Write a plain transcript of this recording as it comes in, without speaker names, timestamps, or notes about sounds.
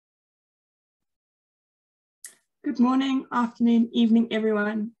Good morning, afternoon, evening,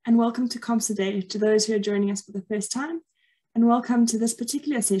 everyone, and welcome to COMSA Day to those who are joining us for the first time, and welcome to this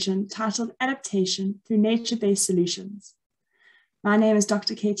particular session titled Adaptation Through Nature-Based Solutions. My name is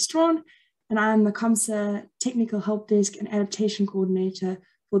Dr. Kate Strawn, and I am the COMSA Technical Help Desk and Adaptation Coordinator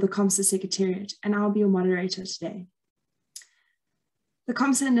for the COMSA Secretariat, and I'll be your moderator today. The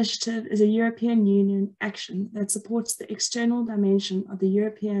COMSA initiative is a European Union action that supports the external dimension of the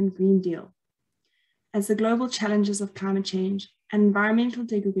European Green Deal, as the global challenges of climate change and environmental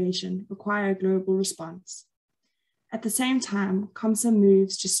degradation require a global response. At the same time, COMSA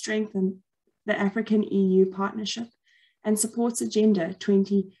moves to strengthen the African-EU partnership and supports Agenda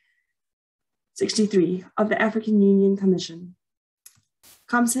 2063 of the African Union Commission.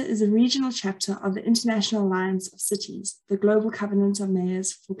 COMSA is a regional chapter of the International Alliance of Cities, the Global Covenant of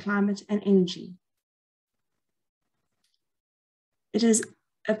Mayors for Climate and Energy. It is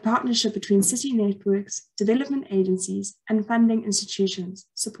a partnership between city networks, development agencies, and funding institutions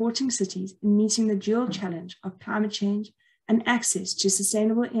supporting cities in meeting the dual challenge of climate change and access to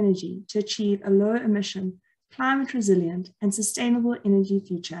sustainable energy to achieve a low emission, climate resilient, and sustainable energy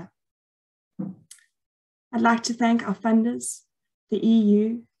future. I'd like to thank our funders, the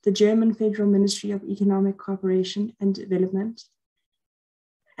EU, the German Federal Ministry of Economic Cooperation and Development,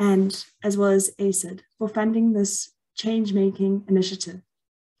 and as well as ACID for funding this change-making initiative.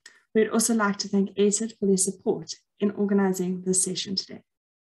 We'd also like to thank ACID for their support in organizing this session today.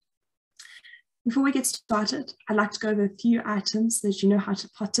 Before we get started, I'd like to go over a few items so that you know how to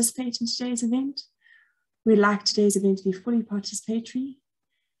participate in today's event. We'd like today's event to be fully participatory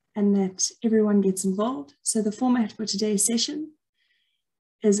and that everyone gets involved. So the format for today's session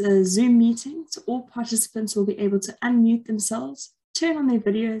is a Zoom meeting, so all participants will be able to unmute themselves, turn on their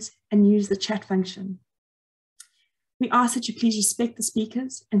videos, and use the chat function. We ask that you please respect the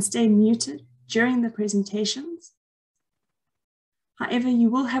speakers and stay muted during the presentations. However,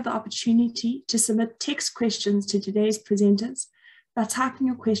 you will have the opportunity to submit text questions to today's presenters by typing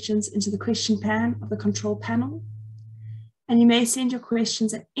your questions into the question pane of the control panel. And you may send your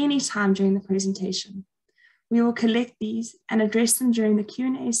questions at any time during the presentation. We will collect these and address them during the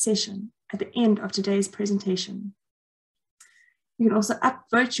Q&A session at the end of today's presentation. You can also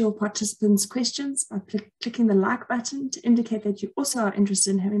upvote your participants' questions by clicking the like button to indicate that you also are interested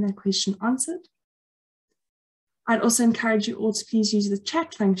in having that question answered. I'd also encourage you all to please use the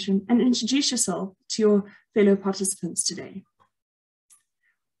chat function and introduce yourself to your fellow participants today.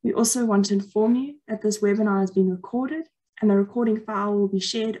 We also want to inform you that this webinar is being recorded and the recording file will be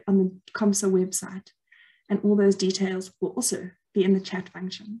shared on the COMSA website, and all those details will also be in the chat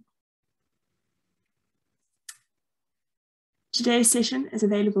function. Today's session is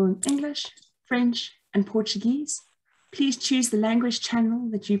available in English, French, and Portuguese. Please choose the language channel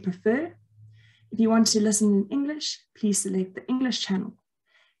that you prefer. If you want to listen in English, please select the English channel.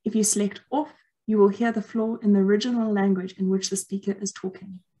 If you select off, you will hear the floor in the original language in which the speaker is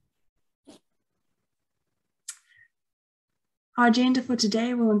talking. Our agenda for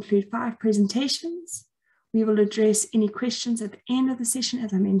today will include 5 presentations. We will address any questions at the end of the session,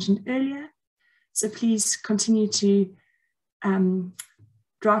 as I mentioned earlier. So please continue to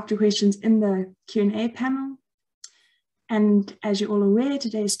draft your questions in the Q&A panel. And as you're all aware,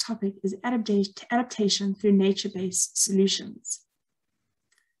 today's topic is adaptation through nature-based solutions.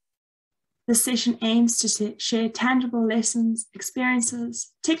 This session aims to share tangible lessons,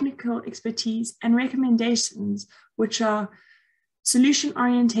 experiences, technical expertise, and recommendations which are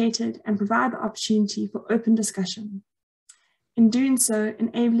solution-orientated and provide the opportunity for open discussion. In doing so,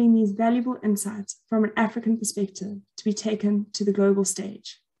 enabling these valuable insights from an African perspective to be taken to the global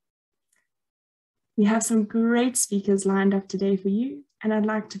stage. We have some great speakers lined up today for you, and I'd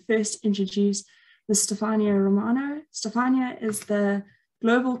like to first introduce Ms. Stefania Romano. Stefania is the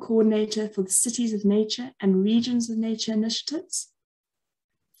Global Coordinator for the Cities of Nature and Regions of Nature initiatives.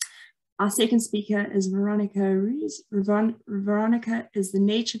 Our second speaker is Veronica Ruiz. Veronica is the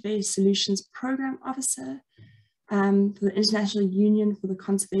Nature-Based Solutions Program Officer for the International Union for the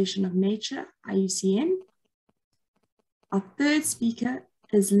Conservation of Nature, IUCN. Our third speaker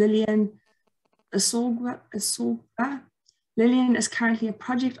is Lillian Asorgwa. Lillian is currently a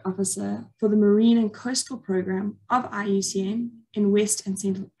project officer for the Marine and Coastal Program of IUCN in West and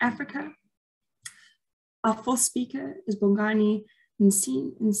Central Africa. Our fourth speaker is Bongani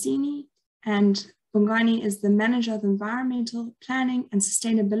Nsini, and Bongani is the Manager of Environmental Planning and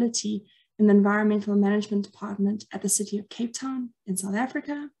Sustainability in the Environmental Management Department at the City of Cape Town in South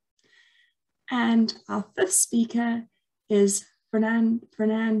Africa. And our fifth speaker is Fernand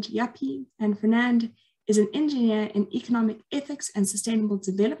Yappi, and Fernand is an engineer in economic ethics and sustainable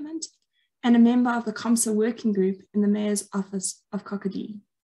development and a member of the COMSA working group in the Mayor's Office of Cocody.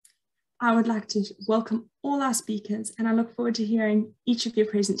 I would like to welcome all our speakers, and I look forward to hearing each of your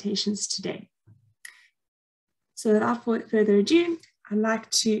presentations today. So without further ado, I'd like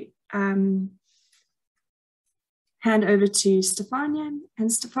to hand over to Stefania. And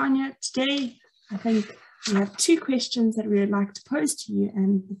Stefania, today, I think we have two questions that we would like to pose to you.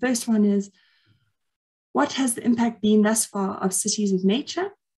 And the first one is, what has the impact been thus far of cities with nature?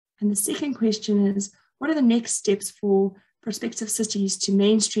 And the second question is, what are the next steps for prospective cities to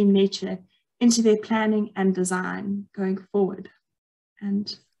mainstream nature into their planning and design going forward?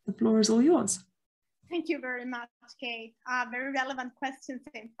 And the floor is all yours. Thank you very much, Kate. Very relevant questions,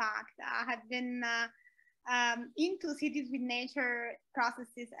 in fact. I have been into cities with nature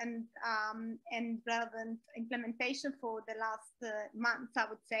processes and relevant implementation for the last months, I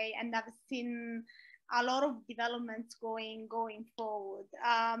would say, and I've seen a lot of developments going forward.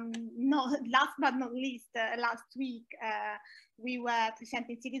 Last but not least, last week, we were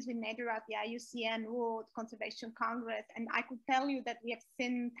presenting Cities with Nature at the IUCN World Conservation Congress, and I could tell you that we have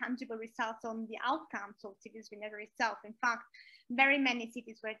seen tangible results on the outcomes of Cities with Nature itself. In fact, very many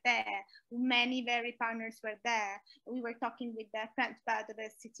cities were there, many very partners were there. We were talking with the French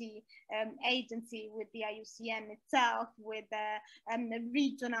Biodiversity Agency, with the IUCN itself, with the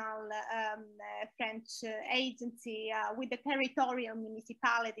regional French agency, with the territorial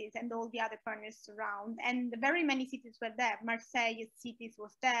municipalities and all the other partners around. And very many cities were there. Marseille cities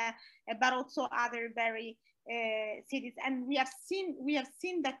was there, but also other very cities. And we have seen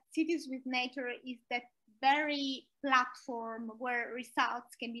that Cities with Nature is that very platform where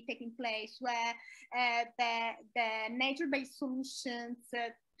results can be taking place, where the nature-based solutions,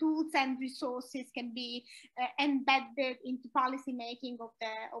 tools and resources can be embedded into policy making of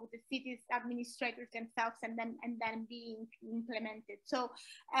the cities administrators themselves, and then being implemented. So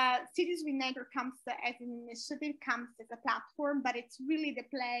Cities with Nature comes as an initiative, comes as a platform, but it's really the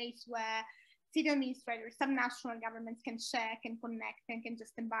place where city administrators, some national governments can share, can connect, and can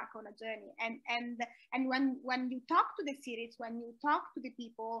just embark on a journey. And when you talk to the cities, when you talk to the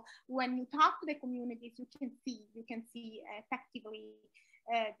people, when you talk to the communities, you can see effectively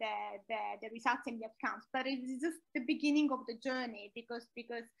the results and the outcomes. But it's just the beginning of the journey, because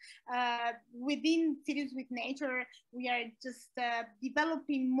within Cities with Nature, we are just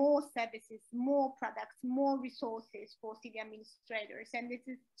developing more services, more products, more resources for city administrators. And this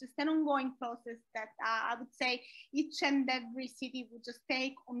is just an ongoing process that I would say each and every city would just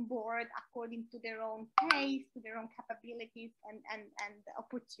take on board according to their own pace, to their own capabilities and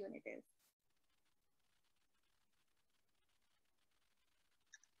opportunities.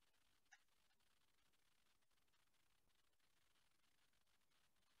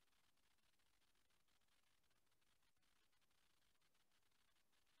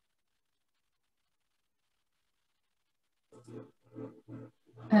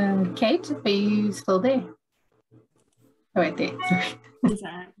 Kate, are you still there? Oh, right there. Sorry.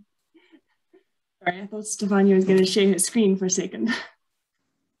 Sorry, I thought Stefania was going to share her screen for a second.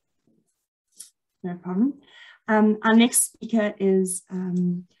 No problem. Our next speaker is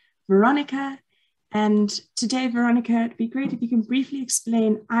Veronica. And today, Veronica, it'd be great if you can briefly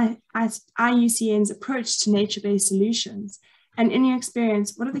explain IUCN's approach to nature-based solutions. And in your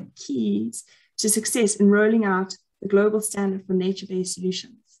experience, what are the keys to success in rolling out the global standard for nature-based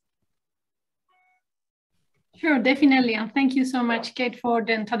solutions? Sure, definitely. And thank you so much, Kate, for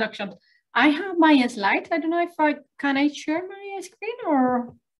the introduction. I have my slides. I don't know if can I share my screen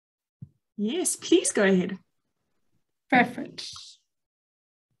or? Yes, please go ahead. Perfect.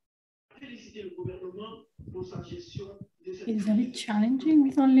 It's a bit challenging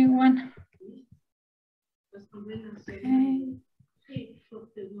with only one.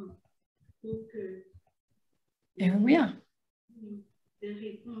 Okay. There we are.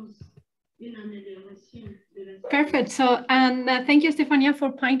 Perfect. So, and thank you, Stefania,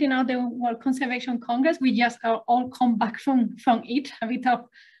 for pointing out the World Conservation Congress. We just all come back from it, a bit of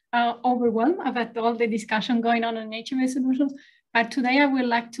overwhelmed about all the discussion going on nature-based solutions. But today I would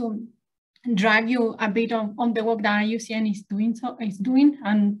like to drive you a bit on the work that IUCN is doing,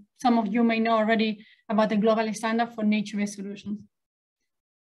 and some of you may know already about the global standard for nature-based solutions.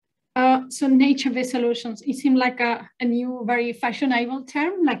 So nature-based solutions, it seems like a new, very fashionable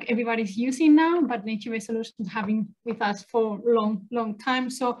term, like everybody's using now, but nature-based solutions have been with us for a long time.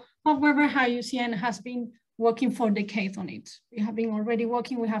 So however, IUCN has been working for decades on it. We have been already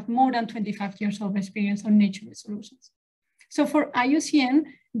working, we have more than 25 years of experience on nature-based solutions. So for IUCN,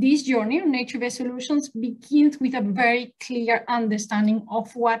 this journey on nature-based solutions begins with a very clear understanding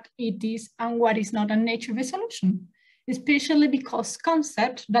of what it is and what is not a nature-based solution. especially because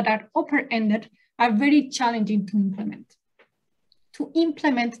concepts that are open-ended are very challenging to implement. To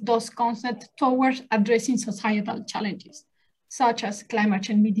implement those concepts towards addressing societal challenges, such as climate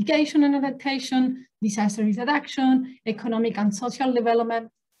change mitigation and adaptation, disaster risk reduction, economic and social development,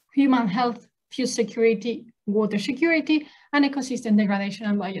 human health, food security, water security, and ecosystem degradation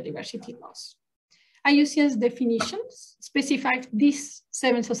and biodiversity loss. IUCN's definitions specify these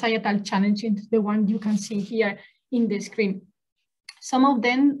 7 societal challenges, the one you can see here in the screen. Some of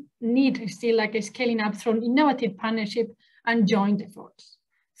them need still like a scaling up through innovative partnership and joint efforts,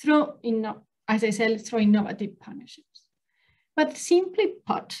 as I said, through innovative partnerships. But simply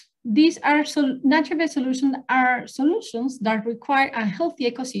put, these are natural-based solutions are solutions that require a healthy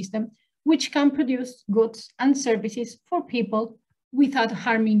ecosystem which can produce goods and services for people without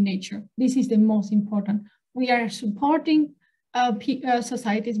harming nature. This is the most important. We are supporting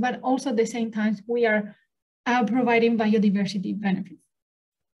societies, but also at the same time, we are providing biodiversity benefits.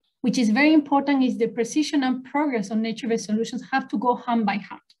 Which is very important is the precision and progress on nature-based solutions have to go hand by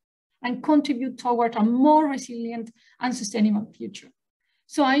hand and contribute toward a more resilient and sustainable future.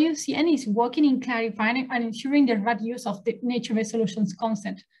 So IUCN is working in clarifying and ensuring the right use of the nature-based solutions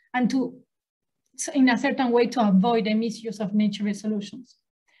concept and to, in a certain way, to avoid the misuse of nature-based solutions.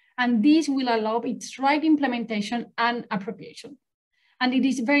 And this will allow its right implementation and appropriation. And it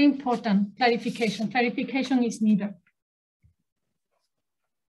is very important, clarification. Clarification is needed.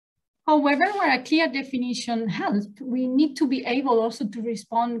 However, where a clear definition helps, we need to be able also to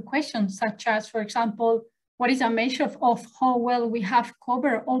respond to questions such as, for example, what is a measure of how well we have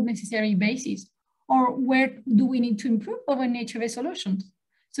covered all necessary bases, or where do we need to improve our nature-based solutions?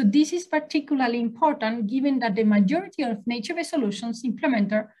 So this is particularly important given that the majority of nature-based solutions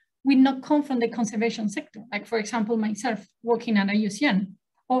implemented will not come from the conservation sector, like for example, myself working at IUCN,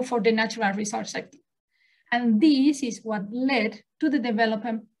 or for the natural resource sector. And this is what led to the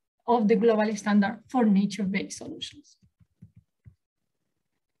development of the global standard for nature-based solutions.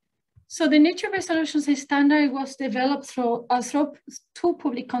 So the nature-based solutions standard was developed through 2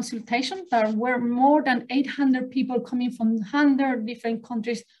 public consultations that were more than 800 people coming from 100 different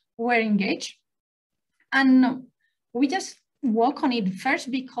countries were engaged. And we just work on it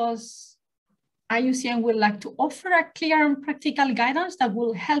first because IUCN would like to offer a clear and practical guidance that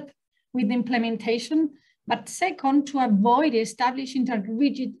will help with the implementation. But second, to avoid establishing a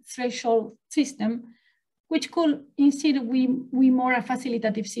rigid threshold system, which could instead be more a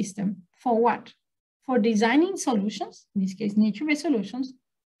facilitative system. For what? For designing solutions, in this case, nature-based solutions,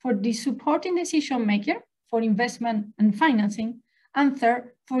 for the supporting decision maker, for investment and financing, and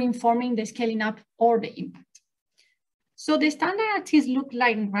third, for informing the scaling up or the impact. So the standard as it looks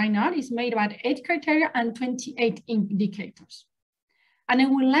like right now is made about 8 criteria and 28 indicators. And I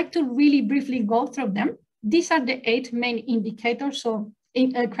would like to really briefly go through them. These are the 8 main indicators,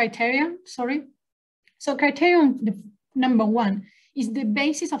 criteria. So criterion number 1 is the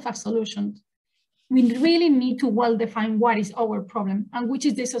basis of a solution. We really need to well define what is our problem and which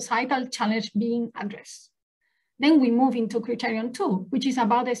is the societal challenge being addressed. Then we move into criterion 2, which is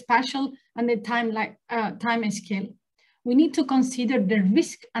about the spatial and the time scale. We need to consider the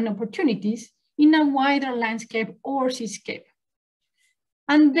risk and opportunities in a wider landscape or seascape.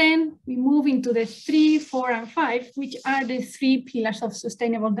 And then we move into the 3, 4, and 5, which are the 3 pillars of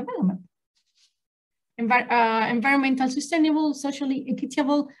sustainable development. Environmental sustainable, socially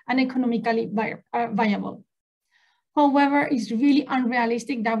equitable, and economically viable. However, it's really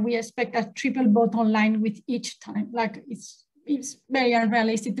unrealistic that we expect a triple bottom line with each time. Like it's very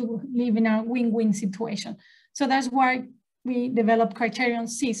unrealistic to live in a win-win situation. So that's why we develop criterion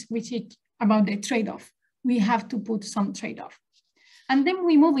 6, which is about the trade-off. We have to put some trade-off. And then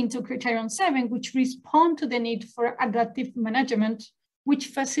we move into criterion 7, which respond to the need for adaptive management, which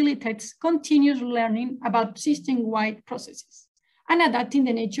facilitates continuous learning about system-wide processes and adapting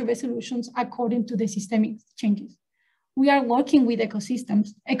the nature-based solutions according to the systemic changes. We are working with ecosystems.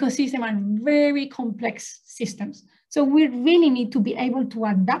 Ecosystems are very complex systems. So we really need to be able to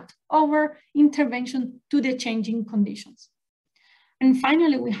adapt our intervention to the changing conditions. And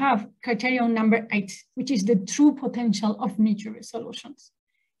finally, we have criterion number 8, which is the true potential of nature-based solutions.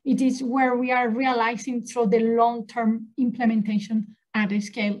 It is where we are realizing through the long-term implementation at a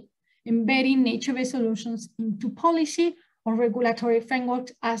scale, embedding nature-based solutions into policy or regulatory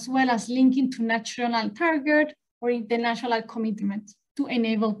frameworks, as well as linking to national target or international commitments to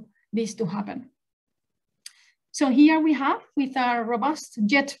enable this to happen. So here we have with a robust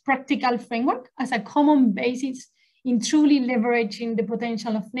yet practical framework as a common basis in truly leveraging the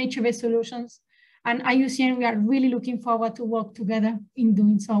potential of nature-based solutions. And IUCN, we are really looking forward to work together in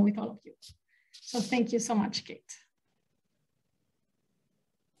doing so with all of you. So thank you so much, Kate.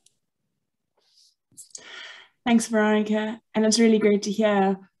 Thanks, Veronica. And it's really great to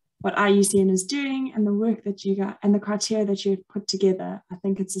hear what IUCN is doing and the work that you got and the criteria that you've put together. I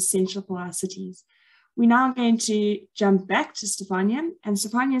think it's essential for our cities. We're now going to jump back to Stefania, and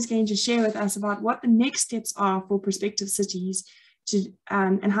Stefania is going to share with us about what the next steps are for prospective cities to,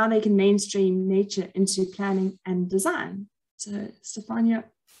 and how they can mainstream nature into planning and design. So Stefania,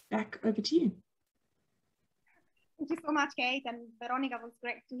 back over to you. Thank you so much, Kate, and Veronica, it was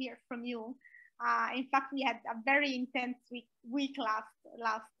great to hear from you. In fact, we had a very intense week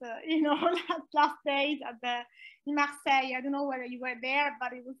last days in Marseille. I don't know whether you were there,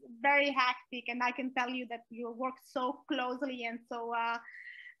 but it was very hectic, and I can tell you that you worked so closely and so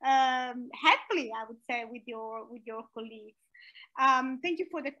happily, I would say, with your colleagues. Thank you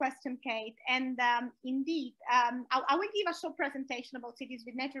for the question, Kate. And indeed, I will give a short presentation about cities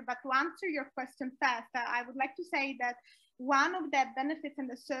with nature, but to answer your question first, I would like to say that one of the benefits and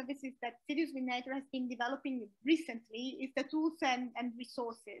the services that Cities with Nature has been developing recently is the tools and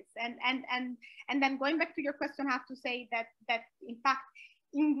resources. And then going back to your question, I have to say that in fact,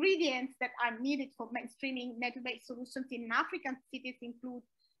 ingredients that are needed for mainstreaming nature-based solutions in African cities include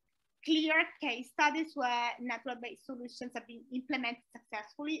clear case studies where natural-based solutions have been implemented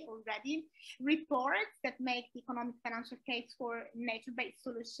successfully already, reports that make the economic financial case for nature-based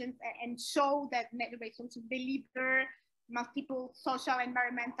solutions and show that nature-based solutions deliver multiple social,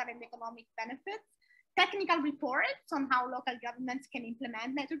 environmental, and economic benefits, technical reports on how local governments can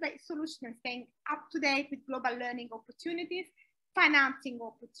implement nature-based solutions and staying up to date with global learning opportunities, financing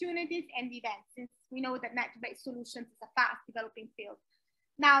opportunities, and events, since we know that nature-based solutions is a fast developing field.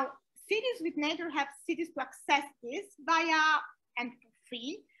 Now, Cities with Nature help cities to access this via, and for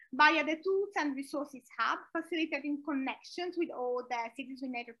free, via the Tools and Resources Hub, facilitating connections with all the Cities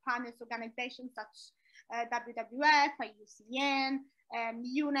with Nature partners organizations such WWF, IUCN,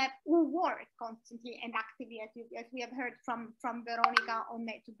 UNEP, who work constantly and actively, as we have heard from Veronica, on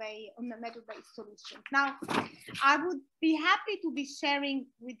nature-based solutions. Now, I would be happy to be sharing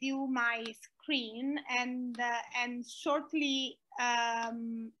with you my screen and shortly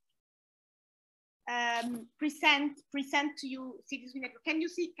present to you Cities with Nature. Can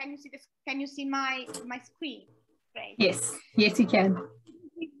you see my screen? Great. Yes, yes, you can.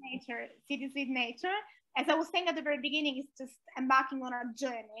 Cities with Nature. As I was saying at the very beginning, it's just embarking on a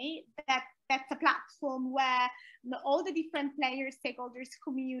journey that's a platform where all the different players, stakeholders,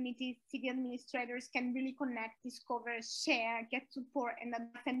 communities, city administrators can really connect, discover, share, get support, and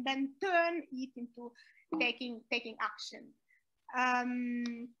then turn it into taking action.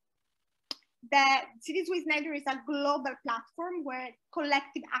 The Cities with Nature is a global platform where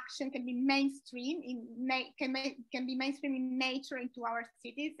collective action can be mainstream can be mainstream in nature into our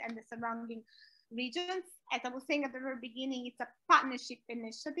cities and the surrounding regions. As I was saying at the very beginning, it's a partnership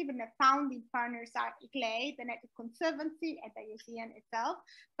initiative, and the founding partners are ICLEI, the Nature Conservancy, and the IUCN itself.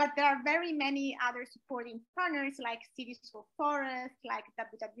 But there are very many other supporting partners like Cities for Forests, like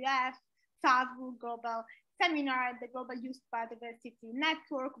WWF, Salzburg Global Seminar, the Global Youth Biodiversity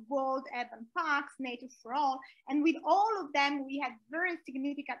Network, World Urban Parks, Nature for All. And with all of them, we had very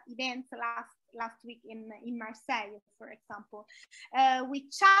significant events last week in Marseille, for example. We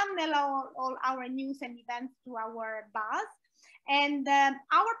channel all our news and events to our buzz. And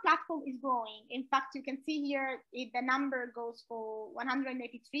our platform is growing. In fact, you can see here, the number goes for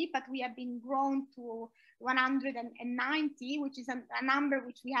 183, but we have been grown to 190, which is a number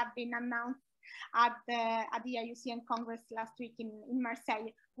which we have been announced at the IUCN Congress last week in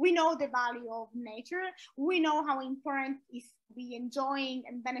Marseille. We know the value of nature. We know how important it is to be enjoying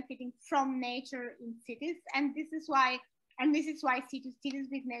and benefiting from nature in cities. And this is why Cities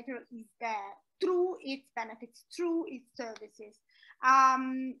with Nature is there through its benefits, through its services.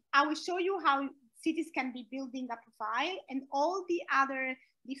 I will show you how cities can be building a profile and all the other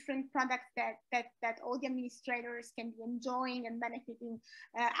different products that all the administrators can be enjoying and benefiting,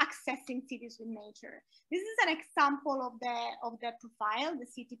 accessing Cities with Nature. This is an example of the profile, the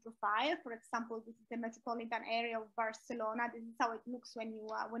city profile. For example, this is the metropolitan area of Barcelona. This is how it looks when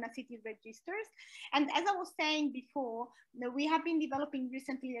a city registers. And as I was saying before, we have been developing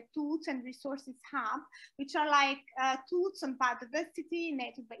recently the Tools and Resources Hub, which are like tools on biodiversity,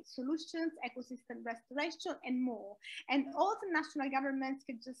 nature-based solutions, ecosystem restoration, and more. And all the national governments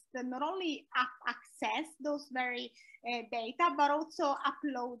could just not only access those very data, but also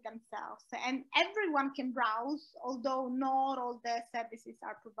upload themselves. And everyone can browse, although not all the services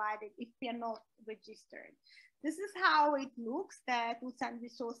are provided if they are not registered. This is how it looks, the tools and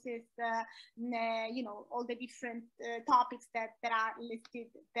resources, you know, all the different topics that are listed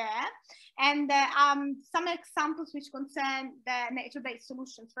there. And some examples which concern the nature-based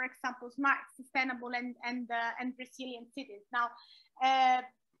solutions, for example, smart, sustainable, and resilient cities. Now,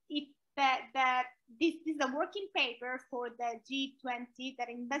 this is a working paper for the G20 that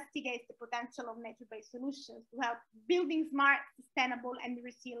investigates the potential of nature-based solutions to help building smart, sustainable, and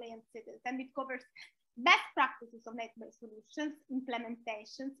resilient cities. And it covers best practices of nature-based solutions,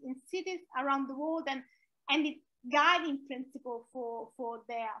 implementations in cities around the world, and its guiding principle for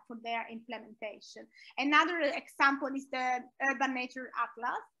their implementation. Another example is the Urban Nature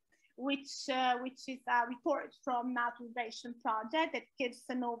Atlas, which is a report from Naturalization Project that gives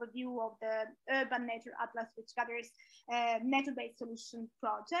an overview of the Urban Nature Atlas, which gathers nature-based solution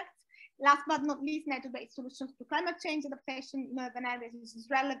projects. Last but not least, nature-based solutions to climate change adaptation in urban areas, which is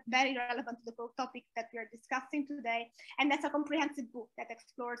very relevant to the topic that we are discussing today. And that's a comprehensive book that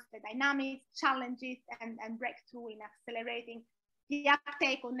explores the dynamics, challenges, and breakthrough in accelerating the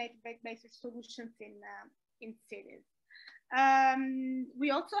uptake of nature-based solutions in cities.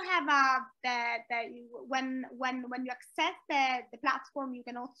 We also have when you access the platform, you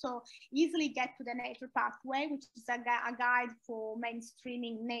can also easily get to the nature pathway, which is a guide for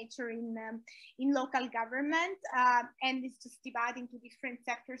mainstreaming nature in local government, and it's just divided into different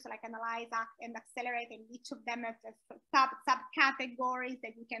sectors, like analyze, act, and accelerate, and each of them has subcategories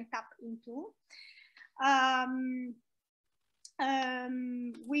that you can tap into.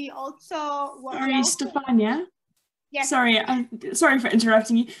 We also Stefania. Yes. Sorry, sorry for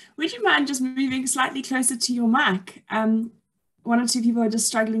interrupting you. Would you mind just moving slightly closer to your mic? One or two people are just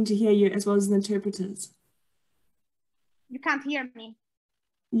struggling to hear you, as well as the interpreters. You can't hear me.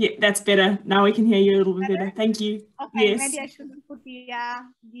 Yeah, that's better. Now we can hear you a little bit better. Thank you. Okay, yes. Maybe I should put the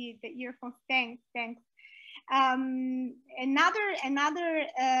earphones. Thanks. Another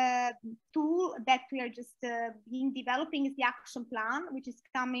tool that we are just developing is the action plan, which is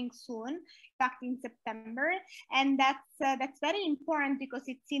coming soon, back in September, and that's very important because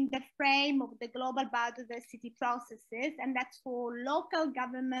it's in the frame of the global biodiversity processes, and that's for local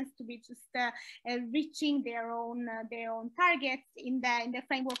governments to be just reaching their own targets in the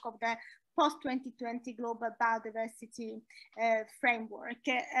framework of the post-2020 global biodiversity framework.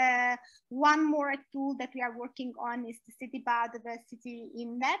 One more tool that we are working on is the City Biodiversity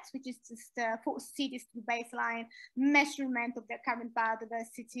Index, which is just for cities to baseline measurement of their current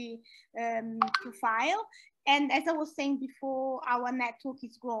biodiversity profile. And as I was saying before, our network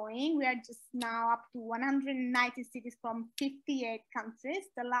is growing. We are just now up to 190 cities from 58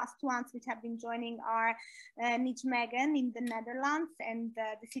 countries. The last ones which have been joining are Nijmegen in the Netherlands and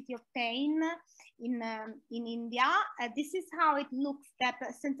the city of Tain in India. This is how it looks, the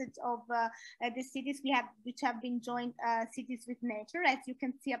percentage of the cities which have been joined cities with nature. As you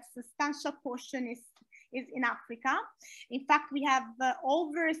can see, a substantial portion is in Africa. In fact, we have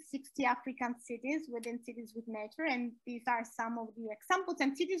over 60 African cities within Cities with Nature, and these are some of the examples.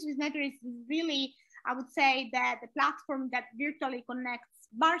 And Cities with Nature is really, I would say, that the platform that virtually connects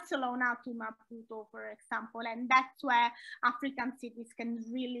Barcelona to Maputo, for example, and that's where African cities can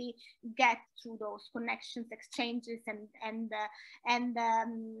really get through those connections, exchanges, and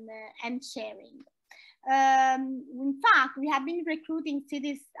sharing. In fact, we have been recruiting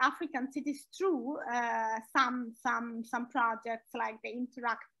African cities through some projects like the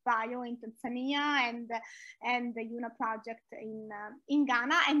Interact Bio in Tanzania and the UNA project in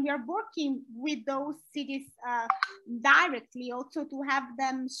Ghana, and we are working with those cities directly also to have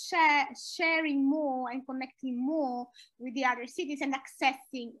them sharing more and connecting more with the other cities and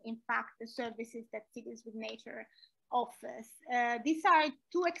accessing, in fact, the services that Cities with Nature offers. These are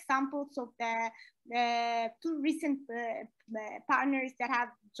two examples of the two recent partners that have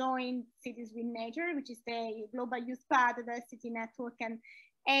joined Cities with Nature, which is the Global Youth Biodiversity Network and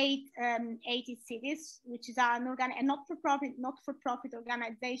 80 Cities, which is a not-for-profit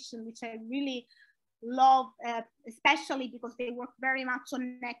organization, which I really love, especially because they work very much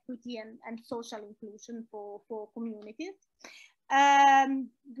on equity and social inclusion for communities.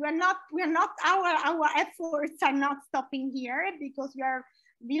 our efforts are not stopping here, because we are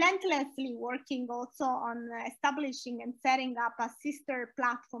relentlessly working also on establishing and setting up a sister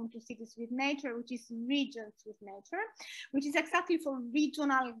platform to Cities with Nature, which is Regions with Nature, which is exactly for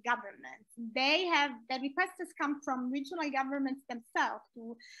regional governments. The request has come from regional governments themselves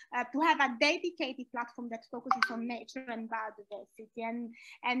to have a dedicated platform that focuses on nature and biodiversity.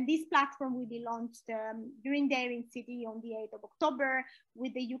 And this platform will be launched during Daring City on the 8th of October,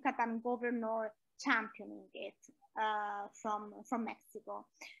 with the Yucatan governor championing it from Mexico.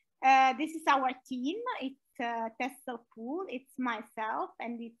 This is our team. It's Tessa Poole, it's myself,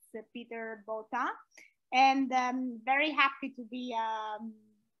 and it's Peter Bota. And very happy to be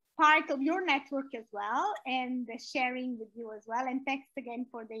part of your network as well, and sharing with you as well. And thanks again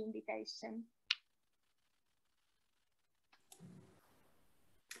for the invitation.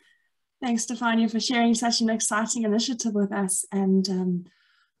 Thanks, Stefania, for sharing such an exciting initiative with us. And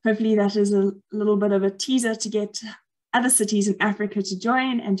hopefully that is a little bit of a teaser to get other cities in Africa to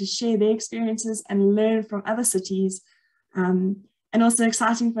join and to share their experiences and learn from other cities. And also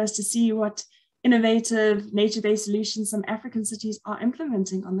exciting for us to see what innovative nature-based solutions some African cities are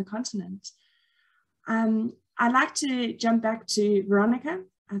implementing on the continent. I'd like to jump back to Veronica.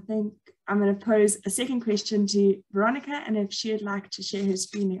 I think I'm going to pose a second question to Veronica, and if she would like to share her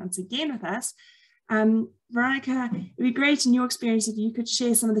screen once again with us. Veronica, it would be great in your experience if you could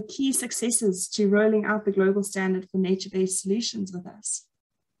share some of the key successes to rolling out the global standard for nature-based solutions with us.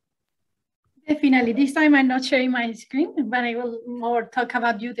 Definitely. This time I'm not sharing my screen, but I will more talk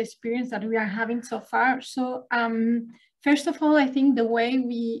about the experience that we are having so far. So first of all, I think the way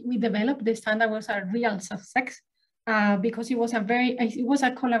we developed the standard was a real success, because it was a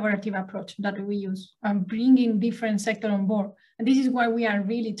collaborative approach that we use, bringing different sectors on board. And this is why we are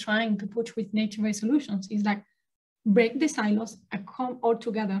really trying to push with nature-based solutions, is like break the silos and come all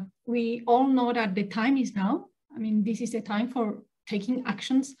together. We all know that the time is now. I mean, this is the time for taking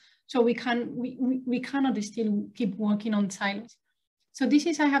actions. So we cannot still keep working on silos. So this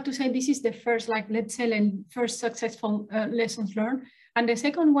is, I have to say, this is the first, like, let's say, the first successful lessons learned. And the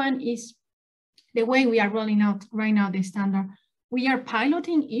second one is the way we are rolling out right now the standard. We are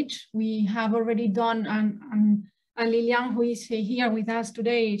piloting each. We have already done, and Lilian, who is here with us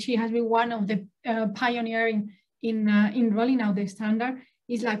today, she has been one of the pioneering in rolling out the standard,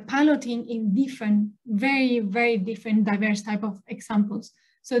 is like piloting in different, very, very different, diverse type of examples.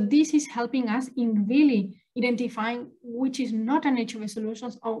 So this is helping us in really identifying which is not a nature-based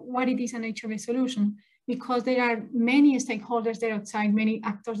solution or what it is a nature-based solution, because there are many stakeholders there outside, many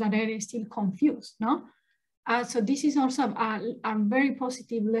actors that are still confused, no? So this is also a very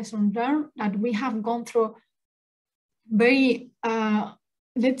positive lesson learned, that we have gone through very,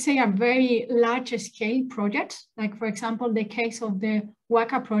 let's say, a very large scale project, like for example, the case of the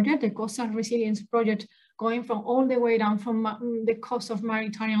WACA project, the Coastal Resilience Project, going from all the way down from the coast of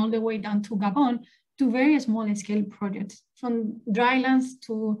Mauritania all the way down to Gabon, to very small scale projects, from drylands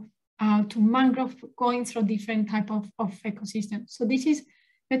to mangrove, going through different type of ecosystems. So this is,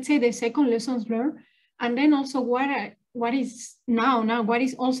 let's say, the second lessons learned. And then also what is now what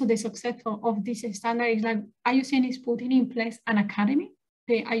is also the success of this standard is like IUCN is putting in place an academy,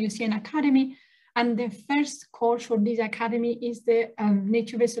 the IUCN Academy. And the first course for this academy is the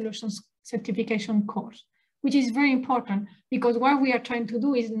Nature-Based Solutions Certification course, which is very important, because what we are trying to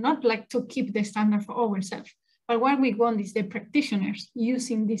do is not like to keep the standard for ourselves, but what we want is the practitioners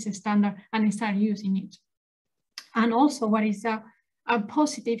using this standard and start using it. And also what is a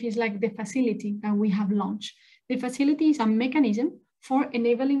positive is like the facility that we have launched. The facility is a mechanism for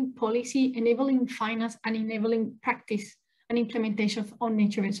enabling policy, enabling finance, and enabling practice and implementation on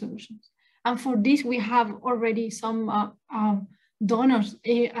nature-based solutions. And for this, we have already some donors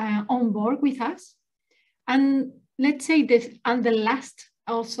on board with us. And let's say this, and the last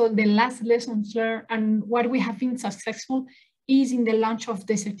lessons learned and what we have been successful is in the launch of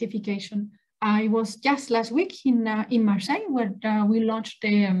the certification. I was just last week in Marseille, where we launched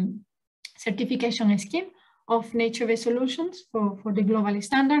the certification scheme of nature-based solutions for the global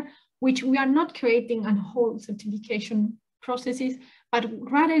standard, which we are not creating a whole certification processes, but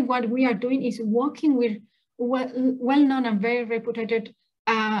rather what we are doing is working with well-known and very reputed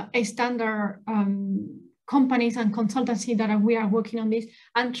standard companies and consultancy that we are working on this,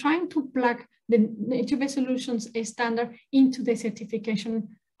 and trying to plug the nature-based solutions standard into the certification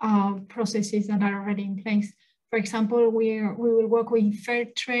processes that are already in place. For example, we will work with fair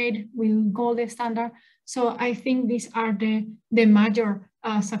trade, with gold standard. So I think these are the major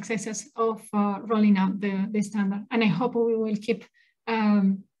successes of rolling out the standard. And I hope we will keep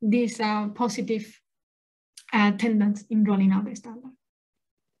this positive attendance in rolling out the standard.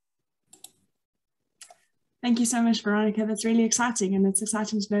 Thank you so much, Veronica. That's really exciting. And it's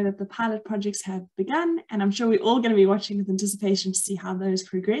exciting to know that the pilot projects have begun. And I'm sure we're all going to be watching with anticipation to see how those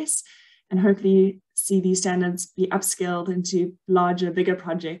progress and hopefully see these standards be upscaled into larger, bigger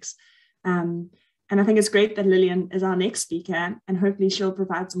projects. And I think it's great that Lillian is our next speaker, and hopefully she'll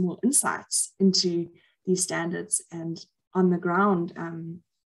provide some more insights into these standards and on the ground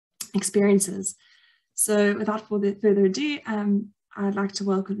experiences. So without further ado, I'd like to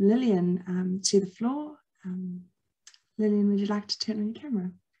welcome Lillian to the floor. Lillian, would you like to turn on your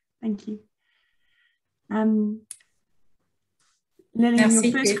camera? Thank you. Lillian,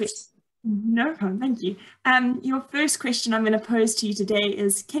 your first question. No problem, thank you. Your first question I'm going to pose to you today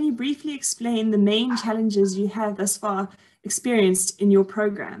is, can you briefly explain the main challenges you have thus far experienced in your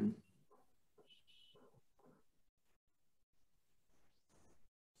program?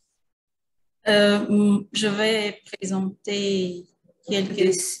 Je vais présenter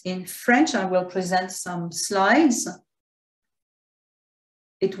quelques in French. I will present some slides.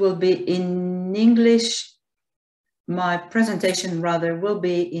 It will be in English. My presentation rather will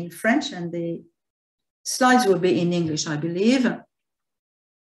be in French and the slides will be in English, I believe.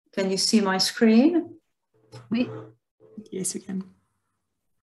 Can you see my screen? Oui. Yes, we can.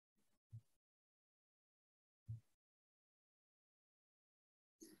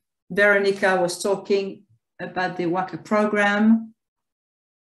 Veronica was talking about the WACA program,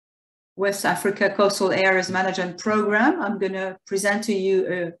 West Africa Coastal Areas Management Program. I'm going to present to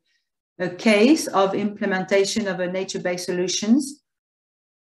you a case of implementation of a nature-based solutions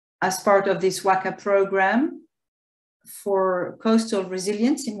as part of this WACA program for coastal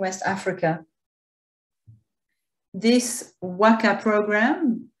resilience in West Africa. This WACA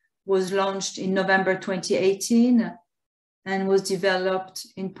program was launched in November 2018 and was developed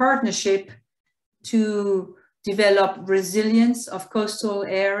in partnership to develop resilience of coastal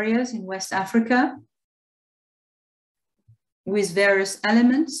areas in West Africa with various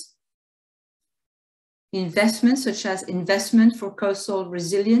elements, investments such as investment for coastal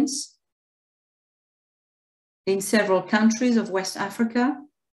resilience in several countries of West Africa.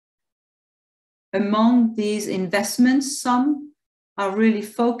 Among these investments, some are really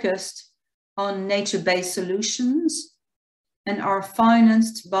focused on nature-based solutions and are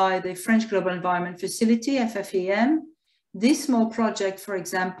financed by the French Global Environment Facility, FFEM. This small project, for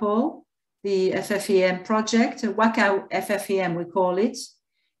example, the FFEM project, WACA FFEM we call it,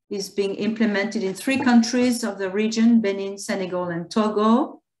 is being implemented in 3 countries of the region, Benin, Senegal, and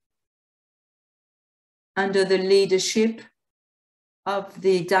Togo, under the leadership of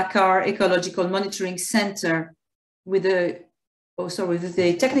the Dakar Ecological Monitoring Center with the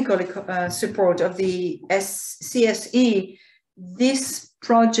technical support of the CSE. This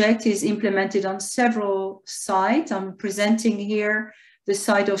project is implemented on several sites. I'm presenting here the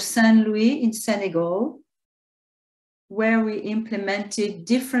site of Saint-Louis in Senegal, where we implemented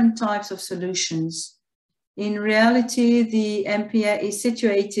different types of solutions. In reality, the MPA is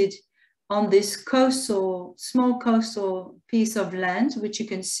situated on this small coastal piece of land, which you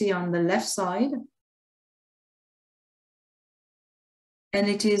can see on the left side. And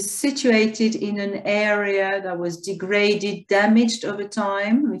it is situated in an area that was degraded, damaged over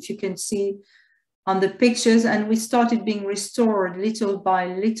time, which you can see on the pictures. And we started being restored little by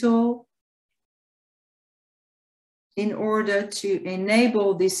little in order to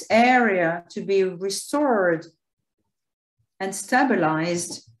enable this area to be restored and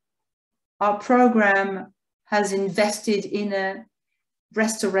stabilized. Our program has invested in a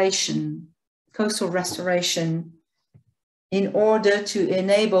restoration, coastal restoration. In order to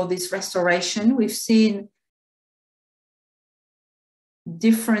enable this restoration, we've seen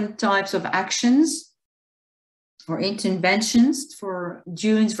different types of actions or interventions for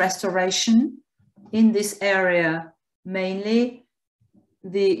dunes restoration in this area, mainly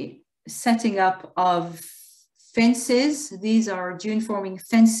the setting up of fences. These are dune forming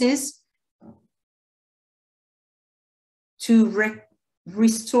fences to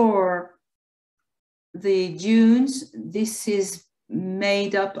restore the dunes. This is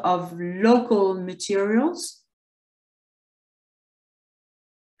made up of local materials.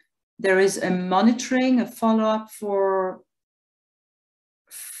 There is a monitoring, a follow-up for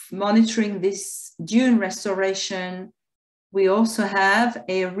monitoring this dune restoration. We also have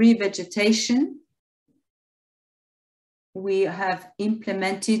a revegetation. We have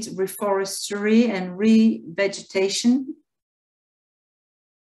implemented reforestry and revegetation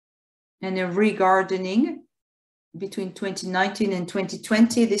and a regardening between 2019 and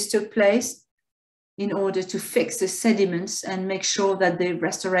 2020. This took place. in order to fix the sediments and make sure that the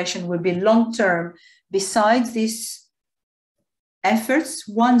restoration will be long-term. Besides these efforts,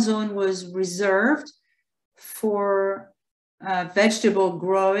 one zone was reserved for vegetable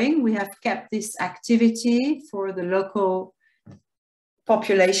growing. We have kept this activity for the local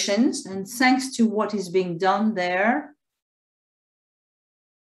populations, and thanks to what is being done there,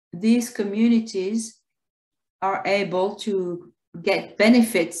 these communities are able to get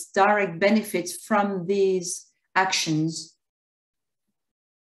benefits, direct benefits from these actions.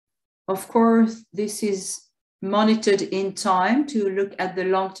 Of course, this is monitored in time to look at the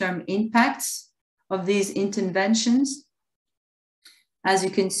long-term impacts of these interventions. As you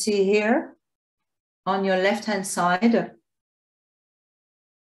can see here, on your left-hand side,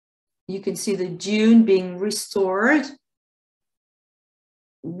 you can see the dune being restored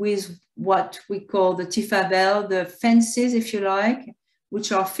with what we call the tifavel, the fences, if you like,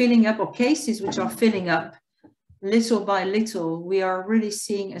 which are filling up, or cases which are filling up little by little. We are really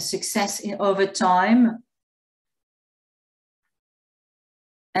seeing a success over time.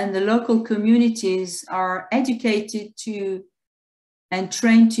 And the local communities are educated to and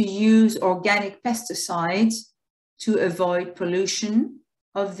trained to use organic pesticides to avoid pollution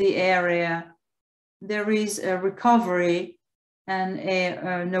of the area. There is a recovery and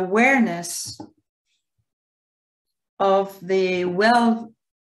an awareness of the well-funded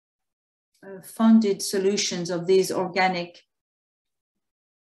solutions of these organic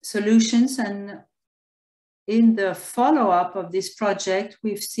solutions. And in the follow-up of this project,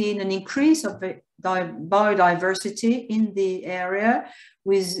 we've seen an increase of biodiversity in the area,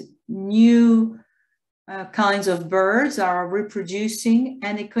 with new kinds of birds are reproducing,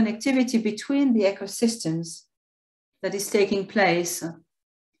 and a connectivity between the ecosystems that is taking place.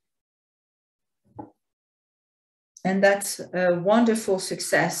 And that's a wonderful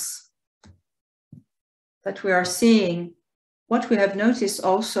success that we are seeing. What we have noticed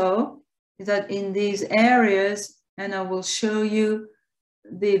also is that in these areas, and I will show you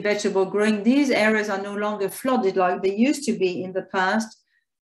the vegetable growing, these areas are no longer flooded like they used to be in the past.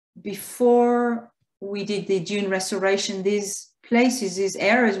 Before we did the dune restoration, these places, these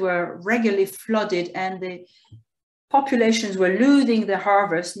areas were regularly flooded and the populations were losing their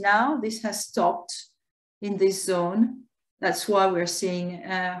harvest. Now this has stopped in this zone. That's why we're seeing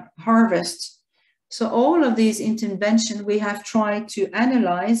harvest. So all of these interventions we have tried to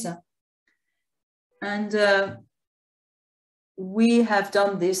analyze, and we have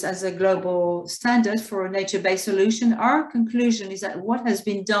done this as a global standard for a nature-based solution. Our conclusion is that what has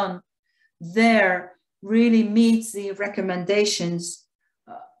been done there really meets the recommendations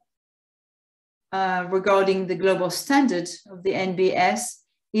regarding the global standard of the NBS,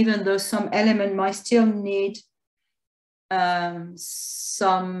 even though some element might still need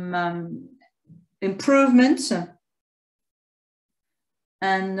some improvements,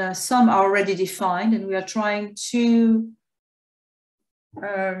 and some are already defined, and we are trying to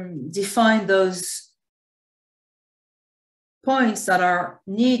define those points that are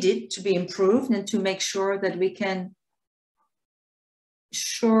needed to be improved, and to make sure that we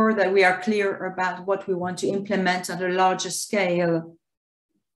are clear about what we want to implement at a larger scale.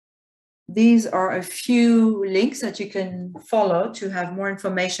 These are a few links that you can follow to have more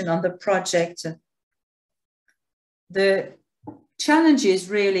information on the project. The challenges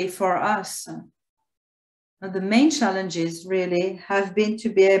really for us, the main challenges really have been to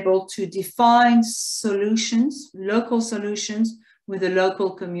be able to define solutions, local solutions with the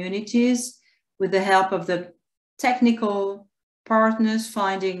local communities, with the help of the technical partners,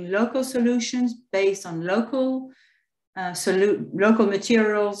 finding local solutions based on local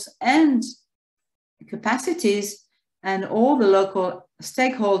materials and capacities, and all the local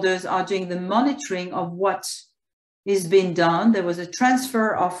stakeholders are doing the monitoring of what is being done. There was a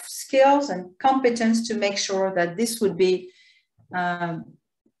transfer of skills and competence to make sure that this would be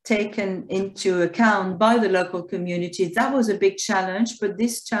taken into account by the local communities. That was a big challenge, but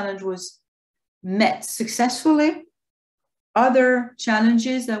this challenge was met successfully. Other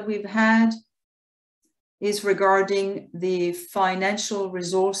challenges that we've had is regarding the financial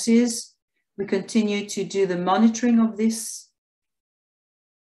resources. We continue to do the monitoring of this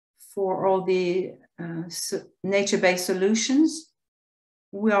for all the nature-based solutions.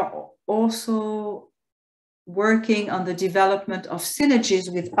 We are also working on the development of synergies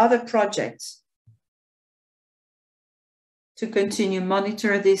with other projects to continue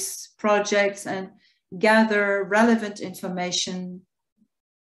monitor these projects and gather relevant information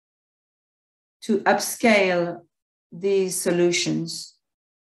to upscale these solutions.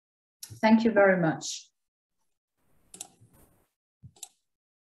 Thank you very much.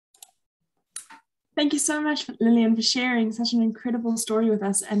 Thank you so much, Lillian, for sharing such an incredible story with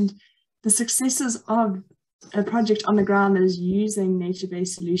us and the successes of a project on the ground that is using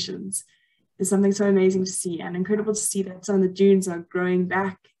nature-based solutions is something so amazing to see, and incredible to see that some of the dunes are growing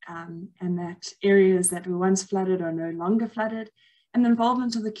back, and that areas that were once flooded are no longer flooded. And the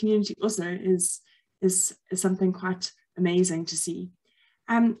involvement of the community also is something quite amazing to see.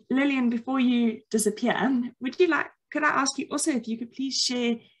 Lillian, before you disappear, could I ask you also if you could please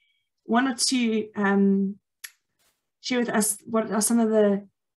share one or two, share with us what are some of the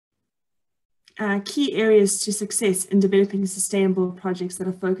key areas to success in developing sustainable projects that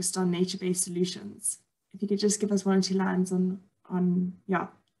are focused on nature-based solutions. If you could just give us one or two lines on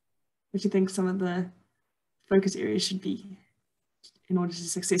what you think some of the focus areas should be in order to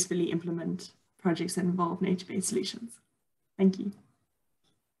successfully implement projects that involve nature-based solutions. Thank you.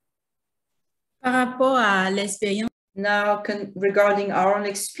 Now, regarding our own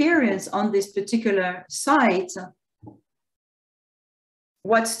experience on this particular site,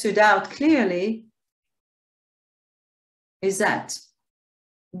 what stood out clearly is that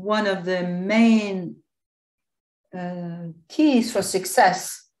one of the main keys for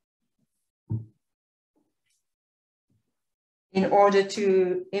success in order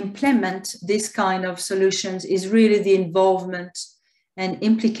to implement this kind of solutions is really the involvement and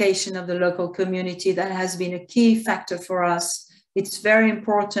implication of the local community. That has been a key factor for us. It's very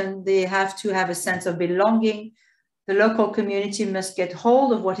important. They have to have a sense of belonging. The local community must get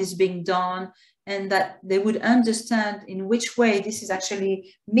hold of what is being done, and that they would understand in which way this is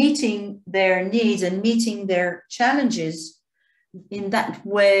actually meeting their needs and meeting their challenges. In that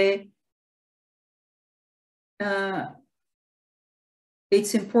way,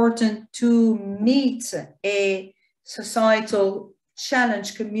 it's important to meet a societal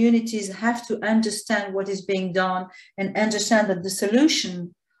challenge. Communities have to understand what is being done and understand that the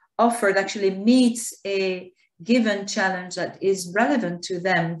solution offered actually meets a given challenge that is relevant to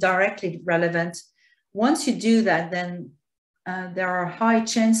them, directly relevant. Once you do that, then there are high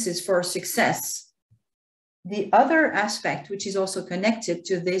chances for success. The other aspect, which is also connected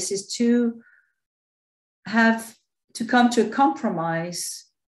to this, is to come to a compromise,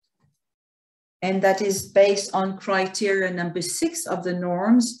 and that is based on criteria number 6 of the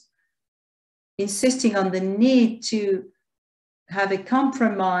norms, insisting on the need to have a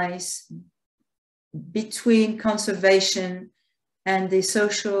compromise between conservation and the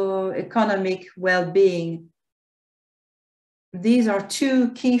socio-economic well-being. These are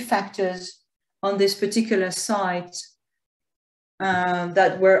 2 key factors on this particular site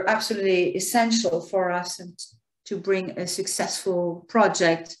that were absolutely essential for us and to bring a successful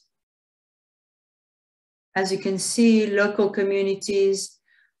project. As you can see, local communities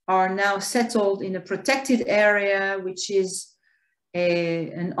are now settled in a protected area, which is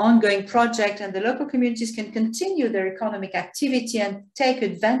an ongoing project, and the local communities can continue their economic activity and take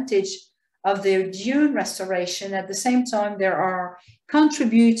advantage of their dune restoration. At the same time, they are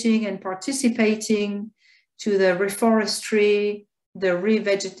contributing and participating to the reforestry, the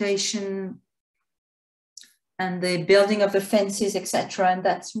revegetation, and the building of the fences, etc. And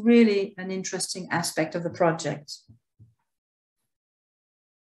that's really an interesting aspect of the project.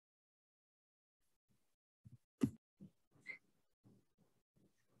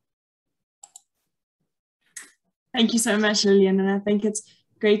 Thank you so much, Lillian. And I think it's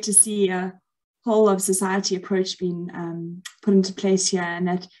great to see a whole of society approach being put into place here, and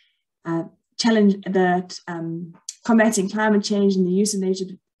that combating climate change and the use of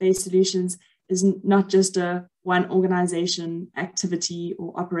nature-based solutions is not just a one organization activity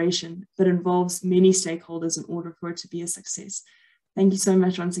or operation, but involves many stakeholders in order for it to be a success. Thank you so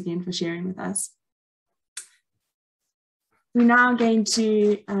much once again for sharing with us. We're now going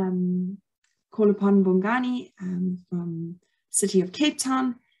to call upon Bongani from City of Cape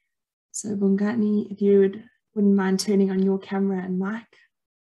Town. So Bongani, if you wouldn't mind turning on your camera and mic.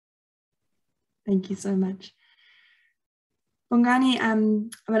 Thank you so much. Bongani, I'm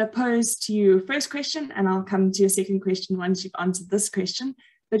going to pose to you a first question, and I'll come to your second question once you've answered this question.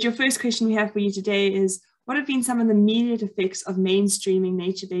 But your first question we have for you today is, what have been some of the immediate effects of mainstreaming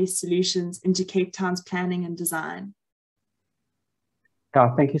nature-based solutions into Cape Town's planning and design?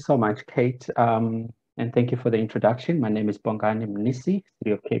 Yeah, thank you so much, Kate. And thank you for the introduction. My name is Bongani Mnisi,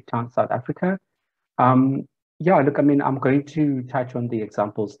 City of Cape Town, South Africa. Yeah, look, I mean, I'm going to touch on the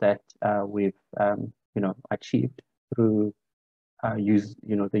examples that we've, achieved through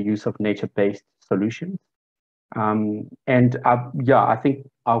the use of nature-based solutions. I think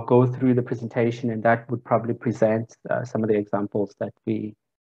I'll go through the presentation, and that would probably present some of the examples that we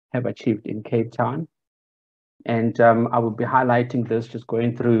have achieved in Cape Town. And I will be highlighting this, just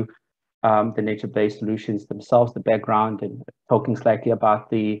going through the nature-based solutions themselves, the background, and talking slightly about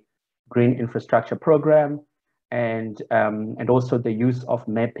the Green Infrastructure Program, and also the use of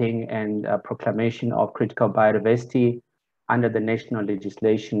mapping and proclamation of critical biodiversity under the national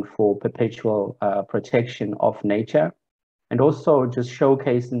legislation for perpetual protection of nature, and also just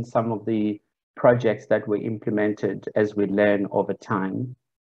showcasing some of the projects that were implemented as we learn over time.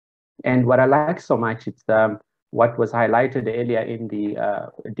 And what I like so much is what was highlighted earlier in the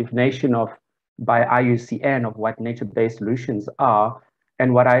definition by IUCN of what nature-based solutions are.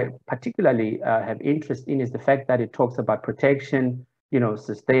 And what I particularly have interest in is the fact that it talks about protection,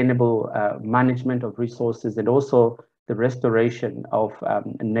 sustainable management of resources, and also the restoration of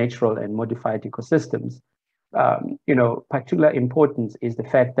natural and modified ecosystems. Particular importance is the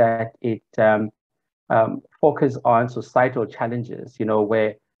fact that it focuses on societal challenges,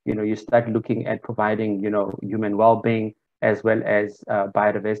 where you start looking at providing, human well-being as well as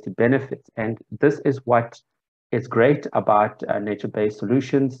biodiversity benefits. And this is what is great about nature-based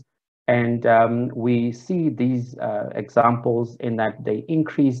solutions. And we see these examples in that they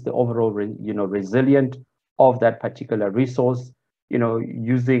increase the overall, resilience of that particular resource.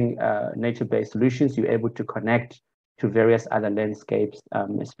 Using nature-based solutions, you're able to connect to various other landscapes,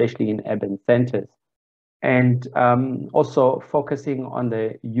 especially in urban centers. And also focusing on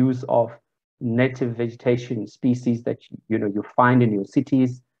the use of native vegetation species that you find in your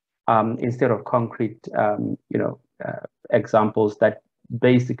cities, instead of concrete examples that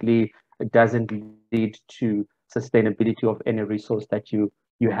basically doesn't lead to sustainability of any resource that you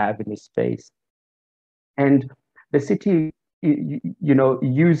have in this space. And the city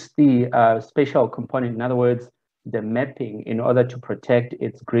use the spatial component, in other words, the mapping, in order to protect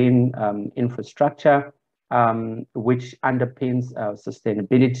its green infrastructure, which underpins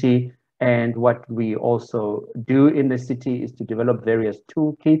sustainability. And what we also do in the city is to develop various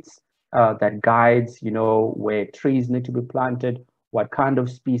toolkits that guides, where trees need to be planted, what kind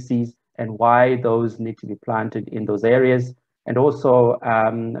of species, and why those need to be planted in those areas. And also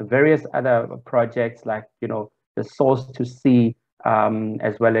various other projects like, the source to sea,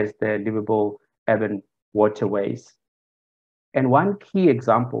 as well as the livable urban waterways. And one key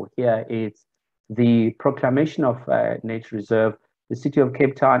example here is the proclamation of nature reserve. The city of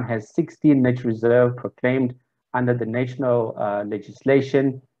Cape Town has 16 nature reserves proclaimed under the national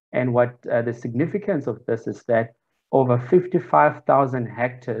legislation. And what the significance of this is that over 55,000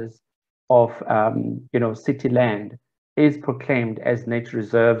 hectares of city land is proclaimed as nature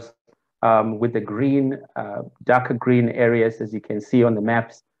reserves, with the green, darker green areas, as you can see on the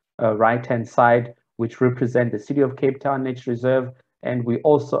maps, right-hand side, which represent the city of Cape Town Nature Reserve. And we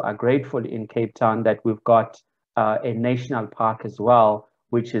also are grateful in Cape Town that we've got a national park as well,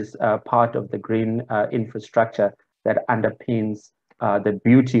 which is part of the green infrastructure that underpins the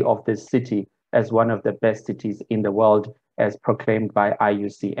beauty of this city as one of the best cities in the world, as proclaimed by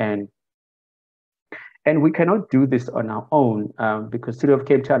IUCN. And we cannot do this on our own, because City of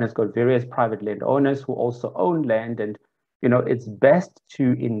Cape Town has got various private landowners who also own land. And, it's best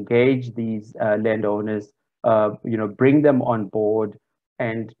to engage these landowners, bring them on board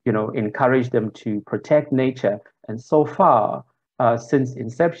and, encourage them to protect nature. And so far, since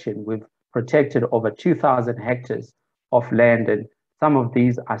inception, we've protected over 2,000 hectares of land. And some of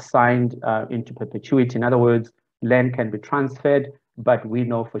these are signed into perpetuity. In other words, land can be transferred, but we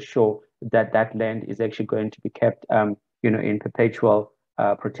know for sure that that land is actually going to be kept, in perpetual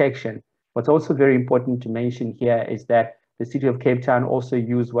protection. What's also very important to mention here is that the City of Cape Town also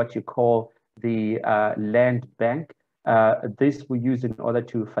use what you call the land bank. This we use in order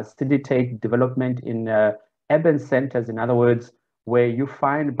to facilitate development in urban centers. In other words, where you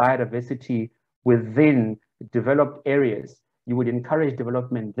find biodiversity within developed areas, you would encourage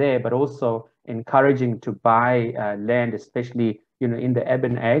development there, but also encouraging to buy land, especially in the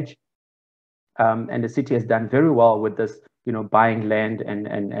urban edge. And the city has done very well with this, buying land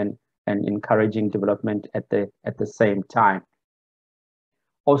and encouraging development at the same time.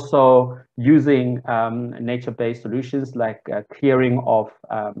 Also using nature-based solutions like clearing of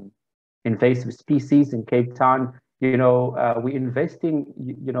invasive species in Cape Town. We're investing,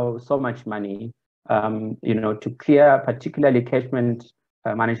 so much money, to clear particularly catchment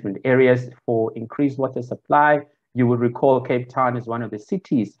management areas for increased water supply. You will recall Cape Town is one of the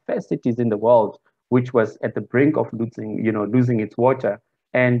first cities in the world, which was at the brink of losing its water.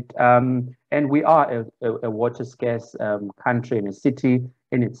 And we are a water scarce country and a city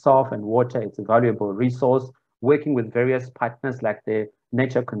in itself, and water is a valuable resource. Working with various partners like the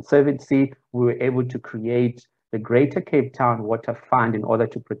Nature Conservancy, we were able to create the Greater Cape Town Water Fund in order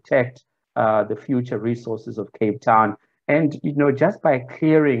to protect the future resources of Cape Town. And just by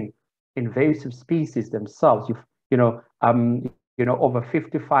clearing invasive species themselves. Over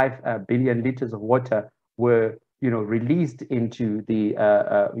 55 billion liters of water were, released into the,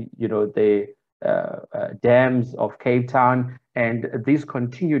 dams of Cape Town, and these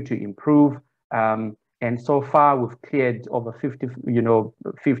continue to improve. And so far, we've cleared over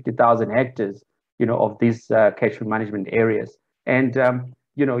 50,000 hectares, of these catchment management areas. And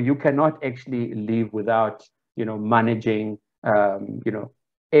you cannot actually live without, managing,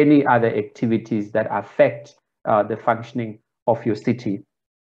 any other activities that affect the functioning of your city.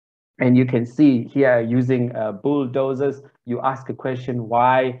 And you can see here using bulldozers, you ask a question,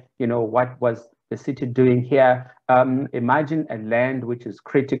 why, what was the city doing here? Imagine a land which is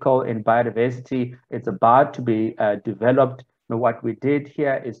critical in biodiversity. It's about to be developed. What we did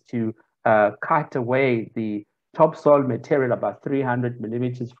here is to cut away the topsoil material about 300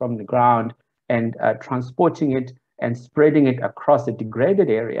 millimeters from the ground and transporting it and spreading it across a degraded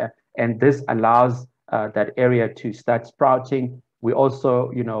area. And this allows that area to start sprouting. We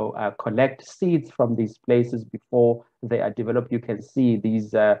also, collect seeds from these places before they are developed. You can see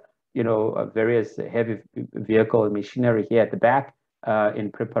these, various heavy vehicle machinery here at the back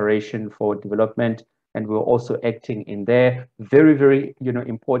in preparation for development. And we're also acting in there. Very, very,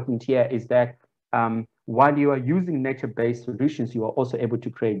 important here is that while you are using nature-based solutions, you are also able to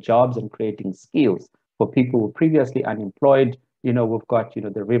create jobs and creating skills for people who were previously unemployed. We've got,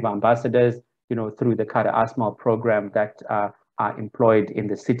 the river ambassadors, through the Kara Asmal program that are employed in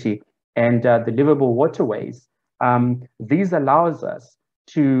the city, and the livable waterways. These allows us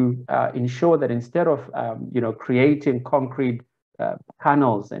to ensure that instead of, creating concrete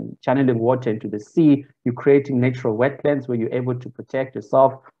canals and channeling water into the sea, you're creating natural wetlands where you're able to protect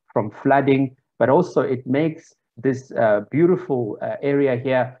yourself from flooding, but also it makes this beautiful area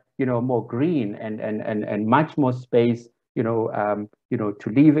here, more green and much more space, to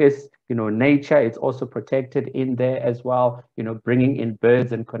live is, nature is also protected in there as well, bringing in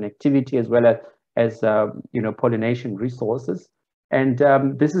birds and connectivity as well as pollination resources. And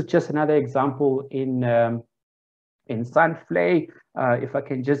this is just another example in Sunflay. If I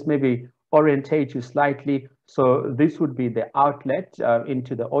can just maybe orientate you slightly. So this would be the outlet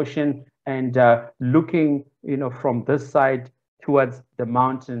into the ocean, and looking, from this side towards the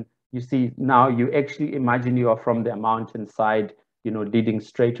mountain, you see now you actually imagine you are from the mountain side, leading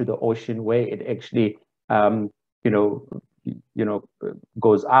straight to the ocean, where it actually,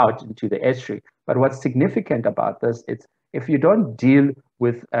 goes out into the estuary. But what's significant about this, it's if you don't deal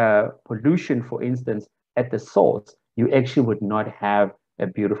with pollution, for instance, at the source, you actually would not have a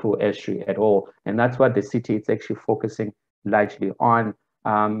beautiful estuary at all. And that's what the city is actually focusing largely on.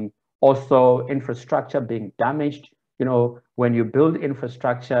 Also, infrastructure being damaged. When you build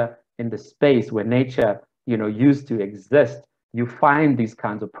infrastructure in the space where nature, used to exist, you find these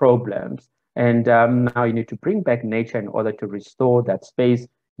kinds of problems. And now you need to bring back nature in order to restore that space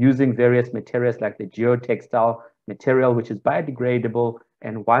using various materials like the geotextile material, which is biodegradable.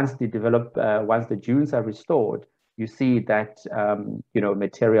 And once the dunes are restored, you see that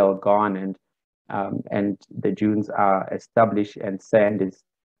material gone, and the dunes are established and sand is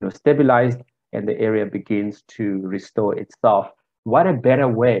stabilized, and the area begins to restore itself. What a better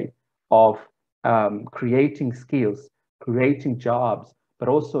way of creating skills, creating jobs, but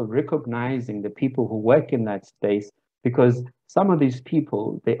also recognizing the people who work in that space, because some of these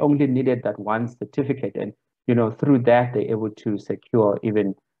people, they only needed that one certificate, and through that they're able to secure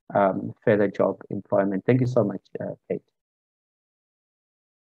even further job employment. Thank you so much, Kate.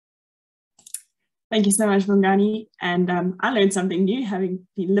 Thank you so much, Bongani. And I learned something new. Having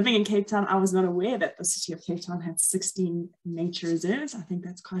been living in Cape Town, I was not aware that the city of Cape Town had 16 nature reserves. I think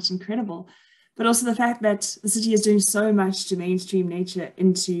that's quite incredible. But also the fact that the city is doing so much to mainstream nature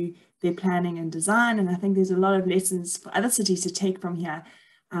into their planning and design. And I think there's a lot of lessons for other cities to take from here,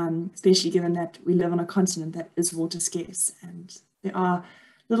 especially given that we live on a continent that is water scarce. And there are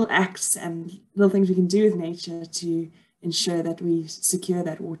little acts and little things we can do with nature to ensure that we secure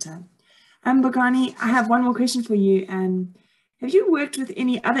that water. Bongani, I have one more question for you. Have you worked with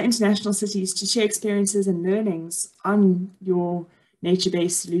any other international cities to share experiences and learnings on your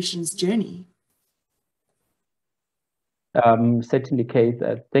nature-based solutions journey? Certainly, Kate.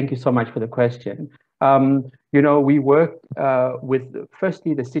 Thank you so much for the question. We work with,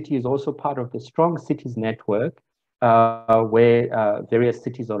 firstly, the city is also part of the Strong Cities Network, where various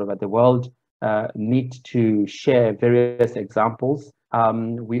cities all over the world need to share various examples.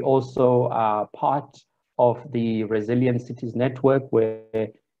 We also are part of the Resilient Cities Network, where,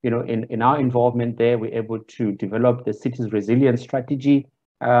 in our involvement there, we're able to develop the city's resilience strategy.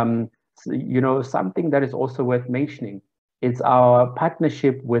 Something that is also worth mentioning It's our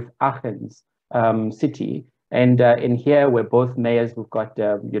partnership with Athens city. And in here, we're both mayors. We've got,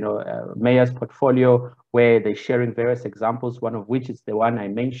 mayor's portfolio where they're sharing various examples, one of which is the one I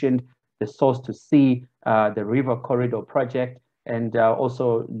mentioned, the Source to Sea, the River Corridor project, and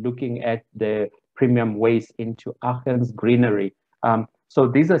also looking at the premium waste into Athens greenery. So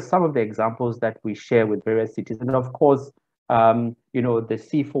these are some of the examples that we share with various cities. And of course, the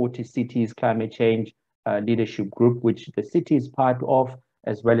C40 Cities Climate Change Leadership Group, which the city is part of,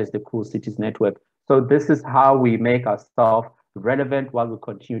 as well as the Cool Cities Network. So this is how we make ourselves relevant while we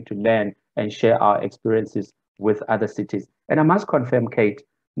continue to learn and share our experiences with other cities. And I must confirm, Kate,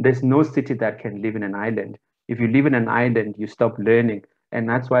 there's no city that can live in an island. If you live in an island, you stop learning. And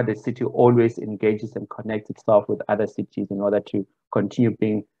that's why the city always engages and connects itself with other cities in order to continue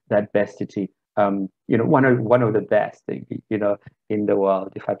being that best city. One of the best, in the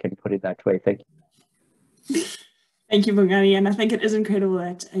world, if I can put it that way. Thank you. Thank you, Bongani. And I think it is incredible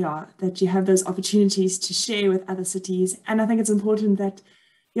that you have those opportunities to share with other cities. And I think it's important that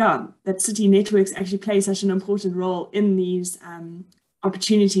city networks actually play such an important role in these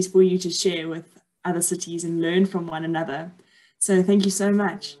opportunities for you to share with other cities and learn from one another. So thank you so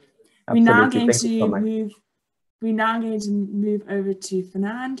much. We're now going to move over to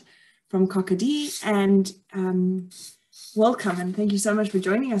Fernand from Cocody, and welcome and thank you so much for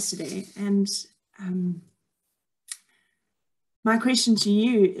joining us today. And my question to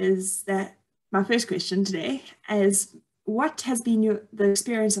you is my first question today is, what has been the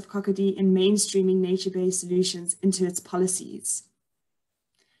experience of Cocody in mainstreaming nature-based solutions into its policies?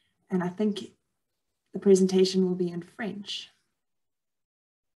 And I think the presentation will be in French.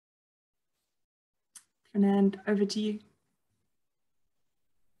 Fernand, over to you.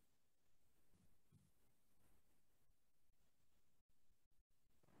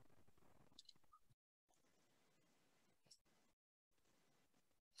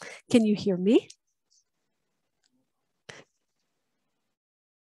 Can you hear me?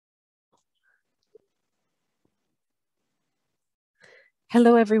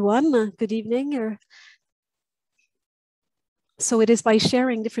 Hello, everyone. Good evening. So it is by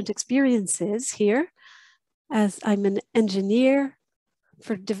sharing different experiences here, as I'm an engineer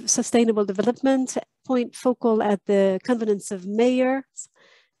for sustainable development, point focal at the Conference of Mayors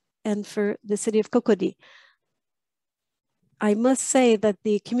and for the city of Cocody. I must say that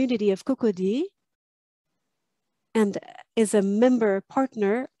the community of Cocody and is a member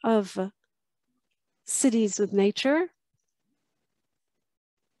partner of Cities with Nature,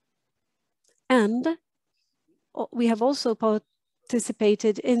 and we have also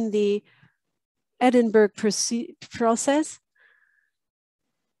participated in the Edinburgh process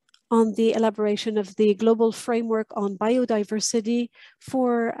on the elaboration of the global framework on biodiversity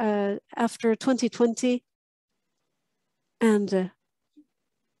for after 2020. And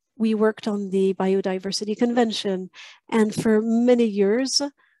we worked on the Biodiversity Convention. And for many years,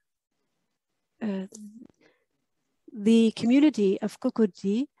 the community of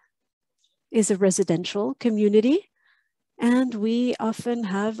Cocody is a residential community. And we often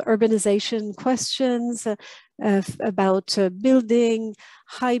have urbanization questions about building,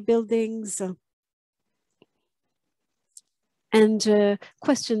 high buildings, and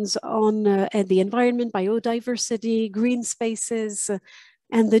questions on the environment, biodiversity, green spaces.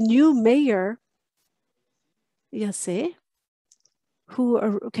 And the new mayor, Yassé,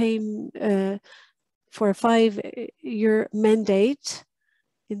 who came for a 5-year mandate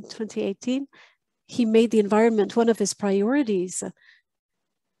in 2018, he made the environment one of his priorities.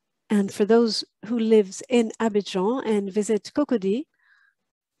 And for those who live in Abidjan and visit Cocody,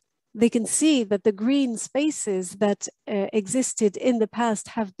 they can see that the green spaces that existed in the past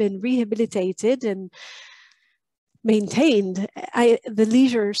have been rehabilitated and maintained, the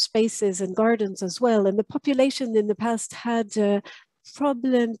leisure spaces and gardens as well. And the population in the past had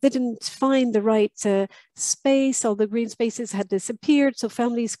problem, didn't find the right space. All the green spaces had disappeared, so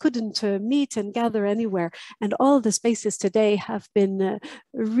families couldn't meet and gather anywhere. And all the spaces today have been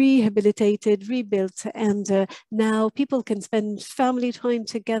rehabilitated, rebuilt, and now people can spend family time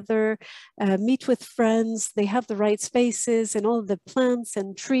together, meet with friends. They have the right spaces and all the plants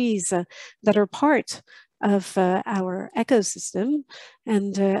and trees that are part of our ecosystem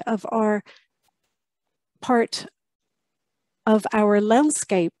and of our part of our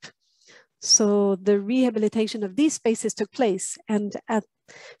landscape. So the rehabilitation of these spaces took place. And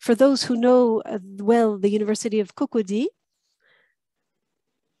for those who know well the University of Cocody,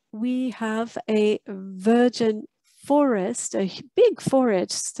 we have a virgin forest, a big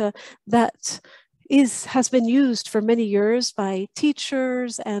forest that has been used for many years by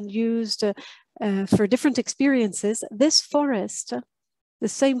teachers and used for different experiences, this forest, the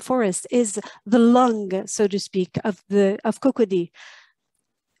same forest, is the lung, so to speak, of Cocody,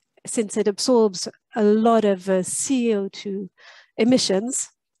 since it absorbs a lot of CO2 emissions,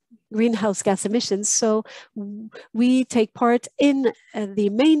 greenhouse gas emissions. So we take part in the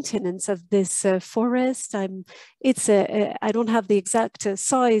maintenance of this forest. I don't have the exact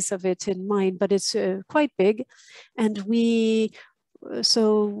size of it in mind, but it's quite big. And we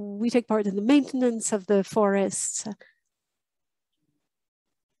take part in the maintenance of the forests.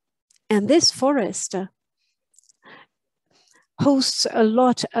 And this forest hosts a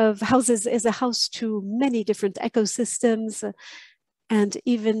lot of houses, is a house to many different ecosystems. And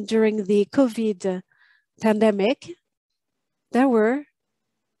even during the COVID pandemic, there were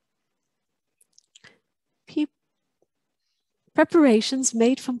preparations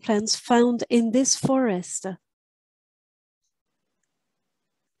made from plants found in this forest.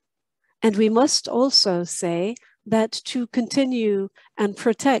 And we must also say that to continue and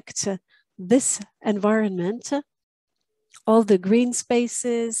protect this environment, all the green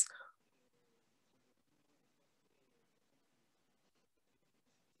spaces,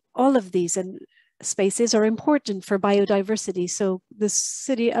 all of these spaces are important for biodiversity. So the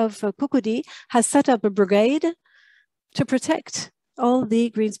city of Cocody has set up a brigade to protect all the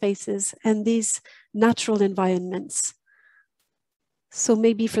green spaces and these natural environments. So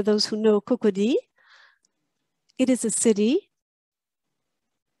maybe for those who know Cocody, it is a city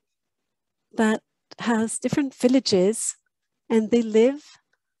that has different villages and they live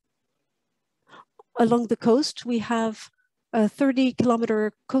along the coast. We have a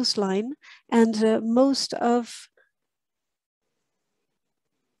 30-kilometer coastline, and most of,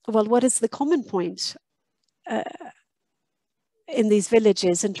 well, what is the common point in these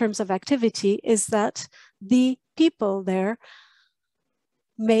villages in terms of activity is that the people there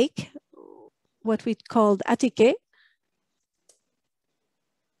make what we called atike,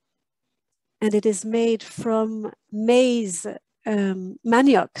 and it is made from maize,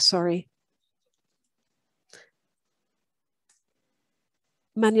 manioc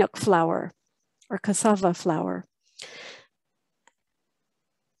flour or cassava flour.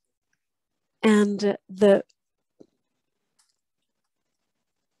 And the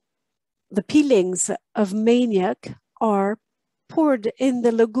peelings of manioc are poured in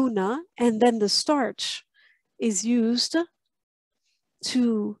the laguna, and then the starch is used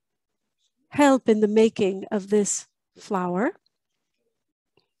to help in the making of this flour.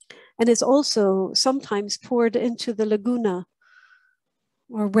 And it's also sometimes poured into the laguna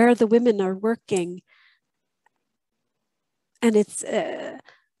or where the women are working. And it's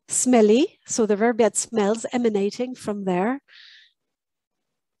smelly, so the very bad smells emanating from there.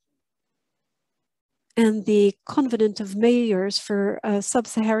 And the Covenant of Mayors for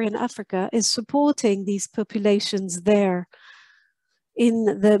Sub-Saharan Africa is supporting these populations there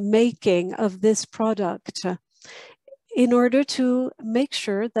in the making of this product in order to make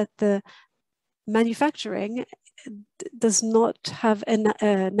sure that the manufacturing does not have a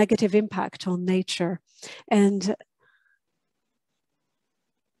negative impact on nature. And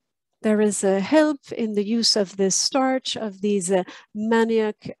there is a help in the use of this starch, of these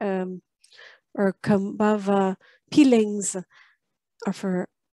manioc or kambava peelings,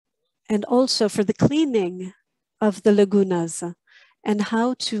 and also for the cleaning of the lagunas, and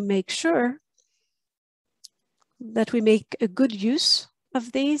how to make sure that we make a good use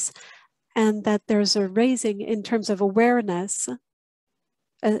of these and that there's a raising in terms of awareness.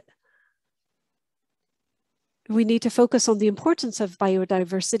 We need to focus on the importance of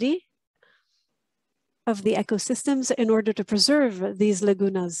biodiversity, of the ecosystems, in order to preserve these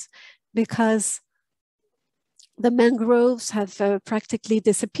lagunas, because the mangroves have practically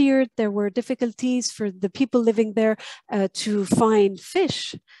disappeared. There were difficulties for the people living there to find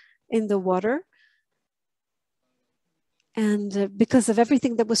fish in the water. And because of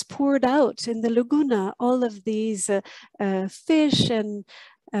everything that was poured out in the laguna, all of these fish and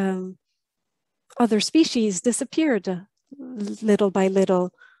other species disappeared little by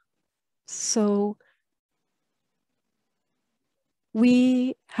little. So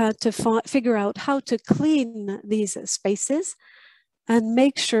we had to figure out how to clean these spaces and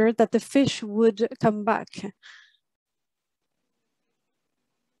make sure that the fish would come back.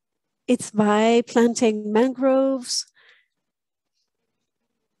 It's by planting mangroves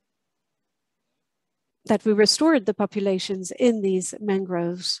that we restored the populations in these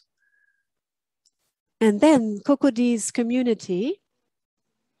mangroves. And then Cocody's community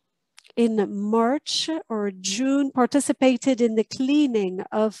in March or June participated in the cleaning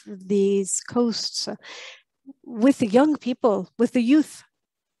of these coasts with the young people, with the youth.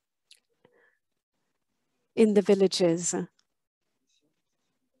 in the villages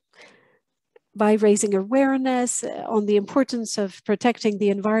by raising awareness on the importance of protecting the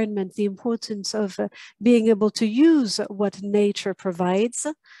environment, the importance of being able to use what nature provides.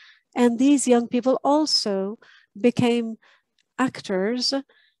 And these young people also became actors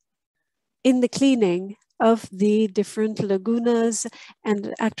in the cleaning of the different lagunas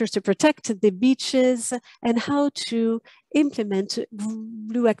and actors to protect the beaches and how to implement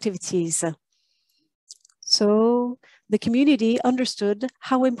blue activities. So the community understood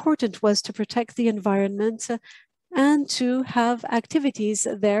how important it was to protect the environment and to have activities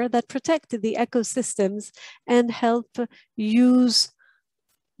there that protect the ecosystems and help use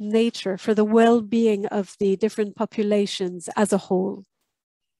nature for the well-being of the different populations as a whole.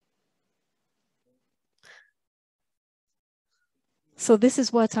 So this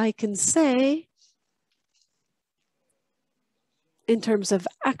is what I can say in terms of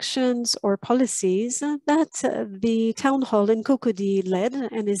actions or policies that the town hall in Cocody led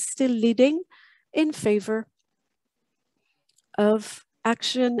and is still leading in favor of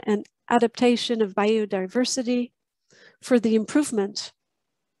action and adaptation of biodiversity for the improvement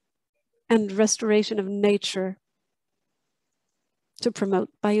and restoration of nature to promote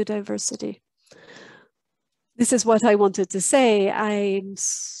biodiversity. This is what I wanted to say. I'm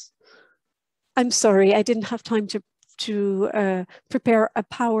sorry, I didn't have time to prepare a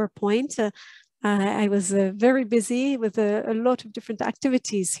PowerPoint. I was very busy with a lot of different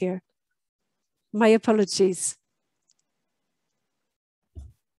activities here. My apologies.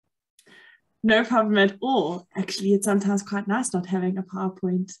 No problem at all. Actually, it's sometimes quite nice not having a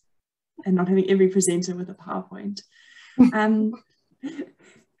PowerPoint and not having every presenter with a PowerPoint.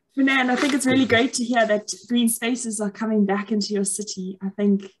 Fernand, I think it's really great to hear that green spaces are coming back into your city. I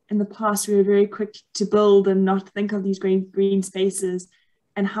think in the past we were very quick to build and not think of these green spaces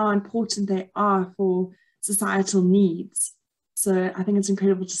and how important they are for societal needs. So I think it's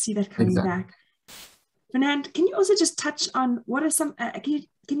incredible to see that coming back. Fernand, can you also just touch on what are some,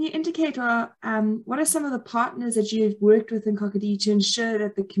 can you indicate what are some of the partners that you've worked with in Cocody to ensure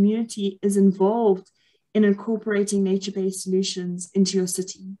that the community is involved in incorporating nature-based solutions into your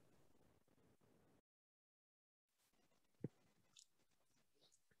city?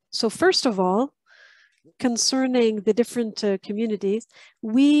 So first of all, concerning the different communities,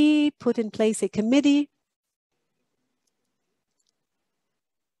 we put in place a committee.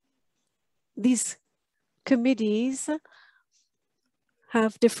 These committees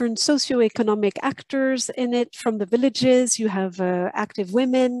have different socioeconomic actors in it from the villages. You have active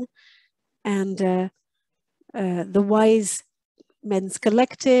women and the Wise Men's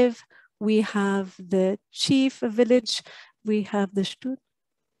Collective. We have the chief village. We have the Stud.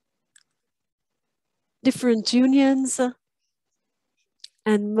 Different unions,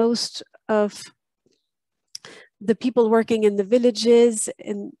 and most of the people working in the villages,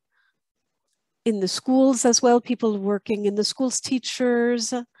 in the schools as well, people working in the schools,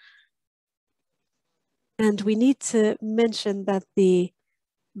 teachers. And we need to mention that the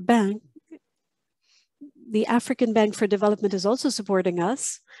bank, the African Bank for Development, is also supporting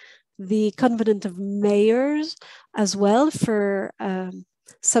us. The Covenant of Mayors as well for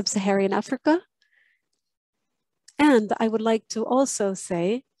Sub-Saharan Africa. And I would like to also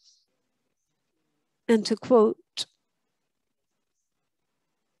say, and to quote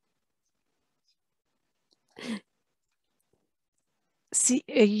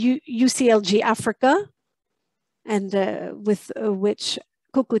UCLG Africa, and with which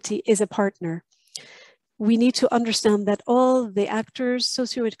Cocody is a partner. We need to understand that all the actors,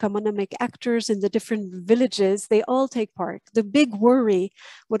 socioeconomic actors in the different villages, they all take part. The big worry,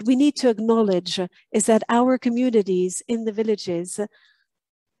 what we need to acknowledge is that our communities in the villages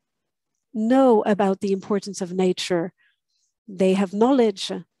know about the importance of nature. They have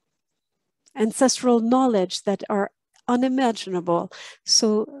knowledge, ancestral knowledge that are unimaginable.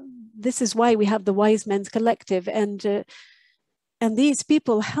 So this is why we have the Wise Men's Collective, and these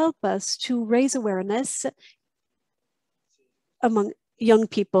people help us to raise awareness among young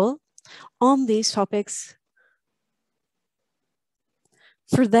people on these topics.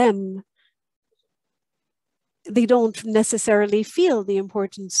 For them, they don't necessarily feel the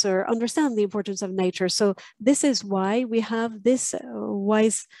importance or understand the importance of nature. So this is why we have this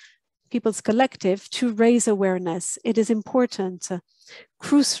Wise People's Collective to raise awareness. It is important,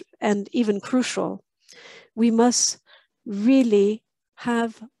 and even crucial. We must really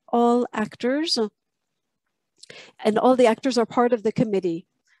have all actors, and all the actors are part of the committee.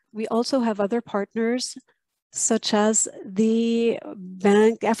 We also have other partners such as the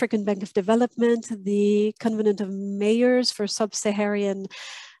African Bank of Development, the Covenant of Mayors for Sub-Saharan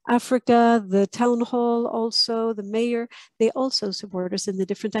Africa, the town hall also, the mayor, they also support us in the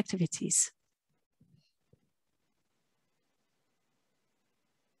different activities.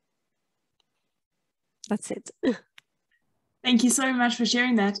 That's it. Thank you so much for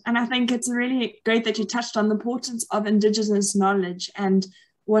sharing that. And I think it's really great that you touched on the importance of Indigenous knowledge and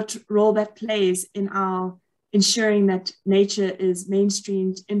what role that plays in our ensuring that nature is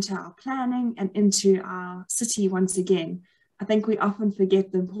mainstreamed into our planning and into our city once again. I think we often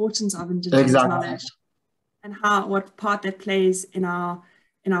forget the importance of Indigenous knowledge and what part that plays in our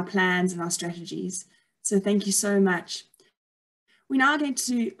plans and our strategies. So thank you so much. We're now going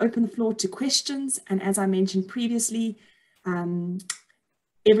to open the floor to questions. And as I mentioned previously,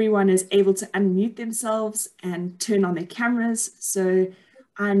 everyone is able to unmute themselves and turn on their cameras. So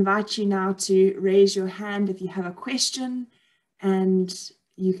I invite you now to raise your hand if you have a question, and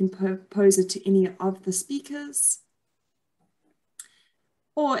you can pose it to any of the speakers.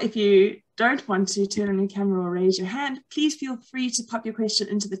 Or if you don't want to turn on your camera or raise your hand, please feel free to pop your question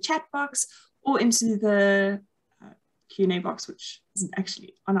into the chat box or into the Q&A box, which isn't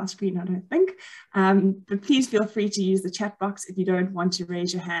actually on our screen, I don't think. But please feel free to use the chat box if you don't want to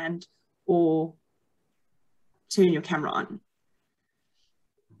raise your hand or turn your camera on.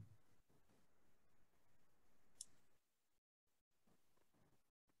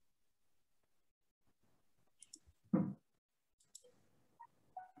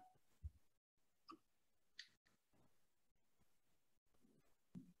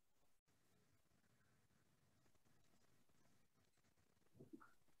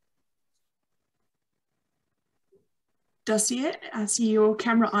 Dossier, I see your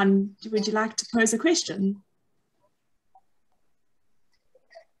camera on. Would you like to pose a question?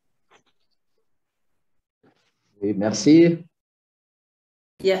 Oui, merci.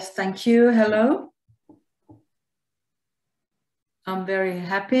 Yes, thank you. Hello. I'm very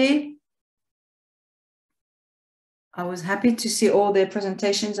happy. I was happy to see all the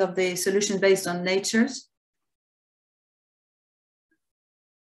presentations of the solutions based on natures.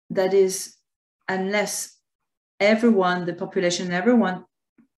 That is, unless everyone, the population, everyone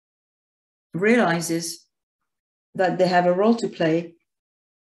realizes that they have a role to play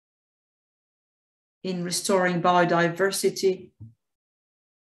in restoring biodiversity.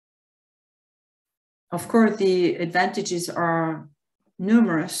 Of course, the advantages are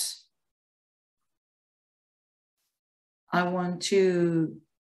numerous. I want to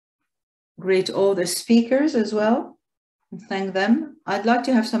greet all the speakers as well and thank them. I'd like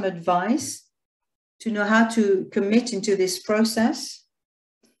to have some advice to know how to commit into this process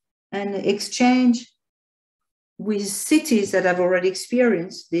and exchange with cities that have already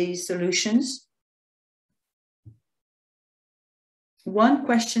experienced these solutions. One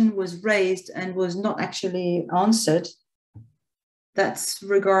question was raised and was not actually answered. That's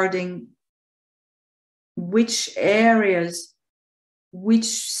regarding which areas, which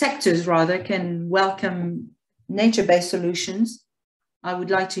sectors rather, can welcome nature-based solutions. I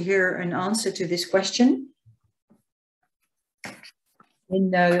would like to hear an answer to this question.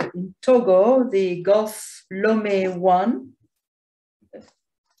 In Togo, the Gulf Lomé 1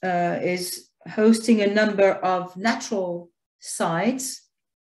 is hosting a number of natural sites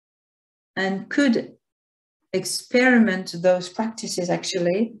and could experiment those practices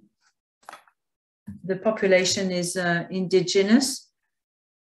actually. The population is indigenous.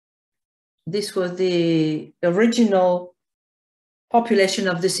 This was the original population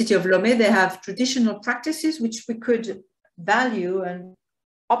of the city of Lomé. They have traditional practices which we could value and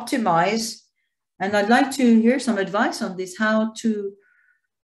optimize. And I'd like to hear some advice on this, how to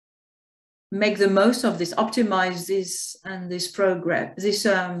make the most of this, optimize this and this progress, this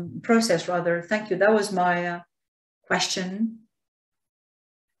process rather. Thank you. That was my question.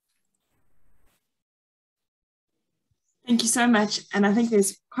 Thank you so much. And I think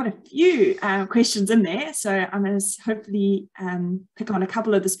there's quite a few questions in there. So I'm going to hopefully pick on a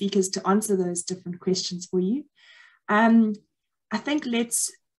couple of the speakers to answer those different questions for you. I think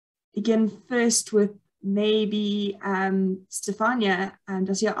let's begin first with maybe Stefania, and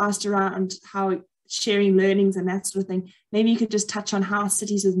Dossier asked around how sharing learnings and that sort of thing. Maybe you could just touch on how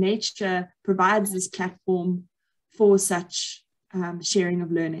Cities with Nature provides this platform for such sharing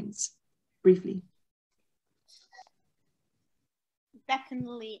of learnings, briefly.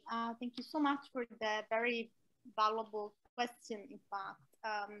 Definitely. Thank you so much for the very valuable question. In fact,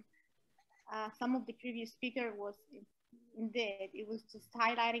 some of the previous speaker was indeed, it was just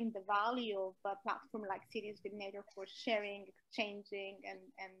highlighting the value of a platform like Cities with Nature for sharing, exchanging,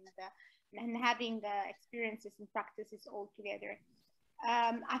 and having experiences and practices all together.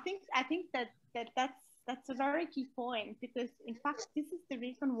 I think that's that's a very key point, because in fact this is the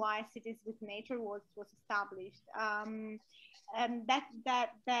reason why Cities with Nature was established, and that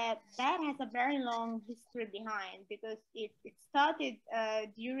has a very long history behind, because it started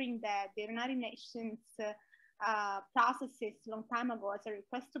during the United Nations processes a long time ago as a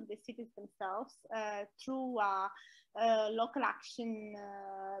request of the cities themselves through local action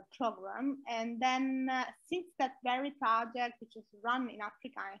program. And then since that very project, which was run in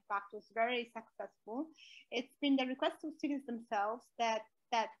Africa, in fact, was very successful, it's been the request of cities themselves that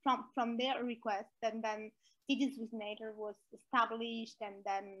from their request, and then Cities with Nature was established and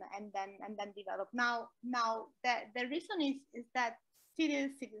then developed. Now the reason is that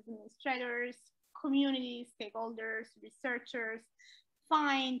cities administrators, community stakeholders, researchers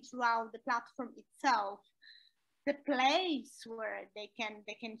find throughout the platform itself the place where they can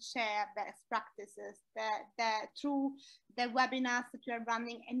share best practices, that through the webinars that we are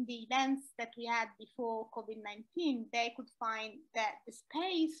running and the events that we had before COVID-19, they could find the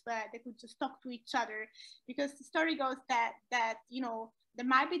space where they could just talk to each other. Because the story goes that you know, there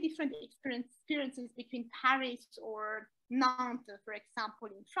might be different experiences between Paris or Nantes, for example,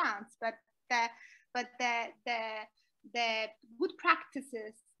 in France, but the good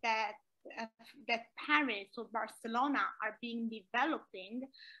practices that Paris or Barcelona are developing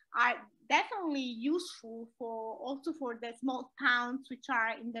are definitely useful also for the small towns which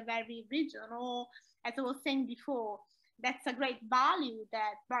are in the very region. Or, as I was saying before, that's a great value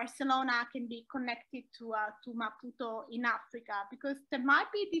that Barcelona can be connected to Maputo in Africa, because there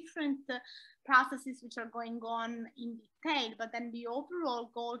might be different processes which are going on in detail, but then the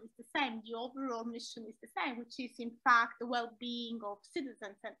overall goal is the same. The overall mission is the same, which is in fact the well-being of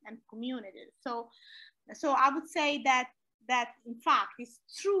citizens and communities. So I would say that in fact it's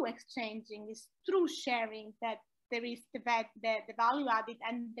through exchanging, it's through sharing that there is the value added,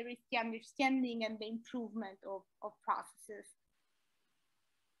 and there is the understanding and the improvement of processes.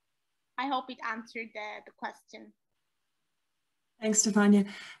 I hope it answered the question. Thanks, Stefania.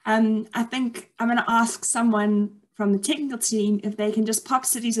 I think I'm going to ask someone from the technical team if they can just pop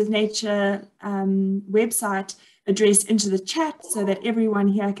Cities with Nature website address into the chat so that everyone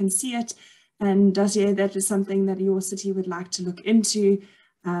here can see it. And Dossier, that is something that your city would like to look into.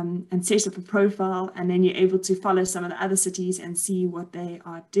 And set up a profile, and then you're able to follow some of the other cities and see what they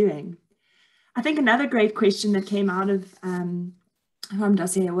are doing. I think another great question that came out of from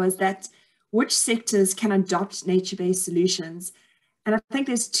Dossier was that which sectors can adopt nature-based solutions? And I think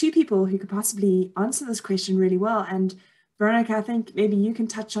there's two people who could possibly answer this question really well. And Veronica, I think maybe you can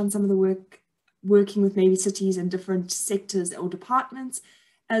touch on some of the working with maybe cities and different sectors or departments,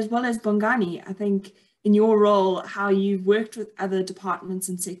 as well as Bongani. I think in your role, how you've worked with other departments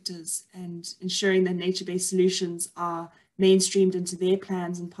and sectors and ensuring that nature-based solutions are mainstreamed into their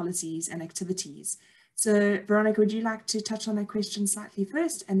plans and policies and activities. So Veronica, would you like to touch on that question slightly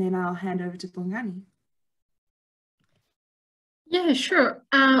first, and then I'll hand over to Bongani? Yeah, sure.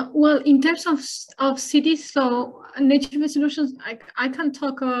 Well, in terms of cities, so nature-based solutions, I can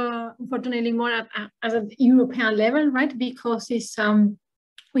talk unfortunately more at a European level, right? Because it's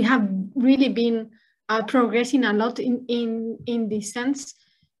we have really been progressing a lot in this sense.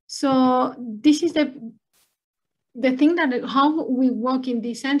 So this is the thing, that how we work in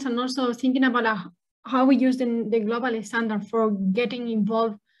this sense, and also thinking about how we use the global standard for getting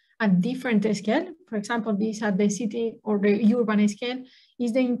involved at different scale. For example, this at the city or the urban scale,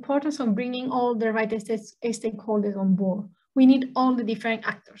 is the importance of bringing all the right stakeholders on board. We need all the different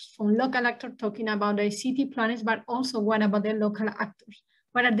actors, from local actors talking about the city planners, but also what about the local actors?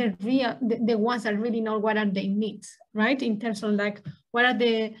 What are the ones that really know what are their needs, right? In terms of like, what are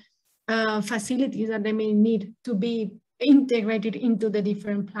the facilities that they may need to be integrated into the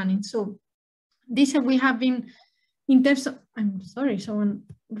different planning. So this we have been, in terms of, I'm sorry, someone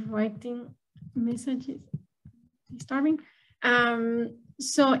writing messages, disturbing.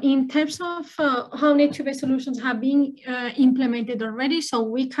 So in terms of how nature-based solutions have been implemented already, so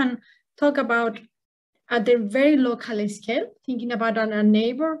we can talk about at the very local scale, thinking about a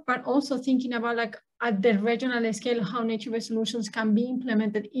neighbor, but also thinking about like at the regional scale, how nature-based solutions can be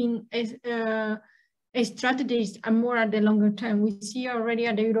implemented in strategies and more at the longer term. We see already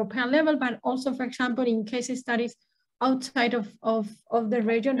at the European level, but also, for example, in case studies outside of the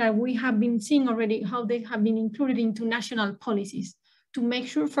region, that we have been seeing already how they have been included into national policies to make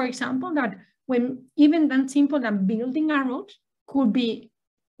sure, for example, that when even that simple that building a road could be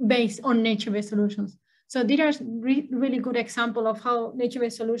based on nature-based solutions. So these are really good example of how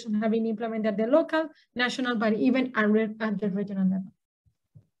nature-based solutions have been implemented at the local, national, but even at the regional level.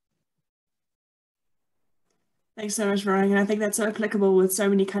 Thanks so much, Veronica. And I think that's so applicable with so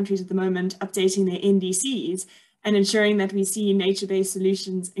many countries at the moment updating their NDCs and ensuring that we see nature-based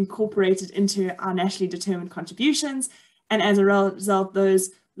solutions incorporated into our nationally determined contributions. And as a result, those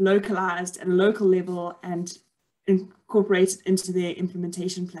localized at a local level and incorporated into their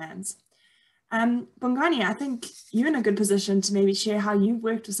implementation plans. Bongani, I think you're in a good position to maybe share how you've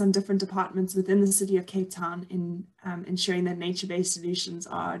worked with some different departments within the city of Cape Town in ensuring that nature-based solutions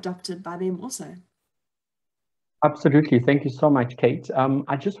are adopted by them also. Absolutely. Thank you so much, Kate.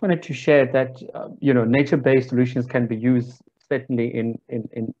 I just wanted to share that, nature-based solutions can be used certainly in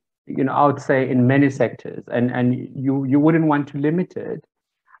I would say in many sectors, and you wouldn't want to limit it.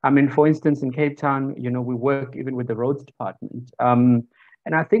 I mean, for instance, in Cape Town, we work even with the roads department.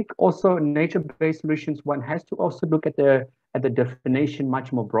 And I think also nature-based solutions, one has to also look at the definition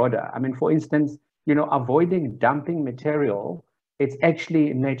much more broader. I mean, for instance, avoiding dumping material, it's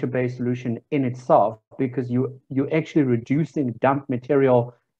actually a nature-based solution in itself, because you're actually reducing dumped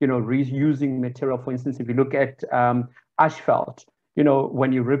material, reusing material. For instance, if you look at asphalt,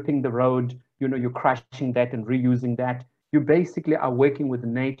 when you're ripping the road, you're crushing that and reusing that. You basically are working with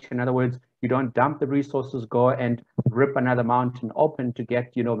nature. In other words, you don't dump the resources, go and rip another mountain open to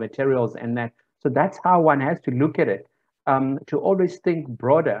get, materials and that. So that's how one has to look at it, to always think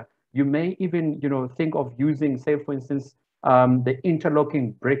broader. You may even, think of using, say, for instance, the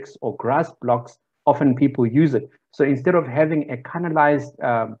interlocking bricks or grass blocks. Often people use it. So instead of having a canalized,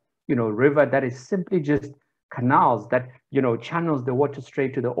 river that is simply just canals that, channels the water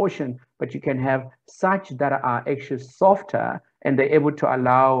straight to the ocean, but you can have such that are actually softer and they're able to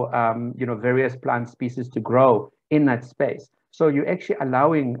allow, various plant species to grow in that space. So you're actually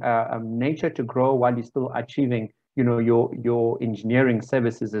allowing nature to grow while you're still achieving, your engineering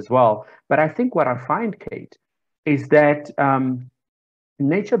services as well. But I think what I find, Kate, is that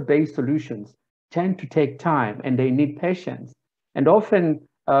nature-based solutions tend to take time and they need patience. And often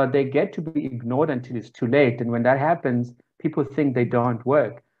they get to be ignored until it's too late. And when that happens, people think they don't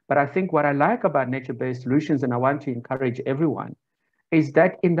work. But I think what I like about nature-based solutions, and I want to encourage everyone, is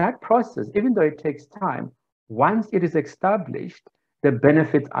that in that process, even though it takes time, once it is established, the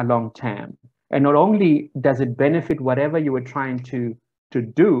benefits are long-term. And not only does it benefit whatever you were trying to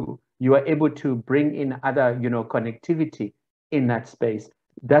do, you are able to bring in other, connectivity in that space.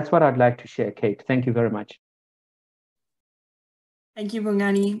 That's what I'd like to share, Kate. Thank you very much. Thank you,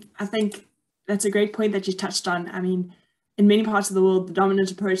 Bongani. I think that's a great point that you touched on. I mean, in many parts of the world, the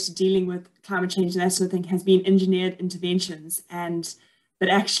dominant approach to dealing with climate change and that sort of thing has been engineered interventions. But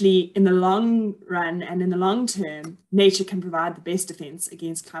actually, in the long run and in the long term, nature can provide the best defense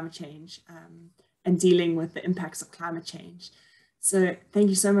against climate change and dealing with the impacts of climate change. So thank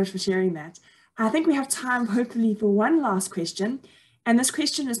you so much for sharing that. I think we have time, hopefully, for one last question. And this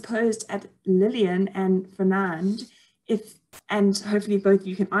question is posed at Lillian and Fernand. And hopefully both of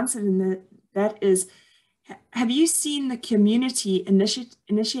you can answer it. And that is, have you seen the community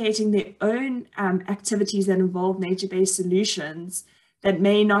initiating their own activities that involve nature-based solutions that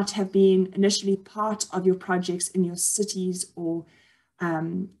may not have been initially part of your projects in your cities or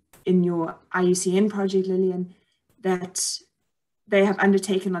in your IUCN project, Lillian, that they have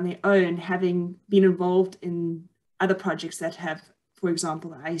undertaken on their own, having been involved in other projects that have, for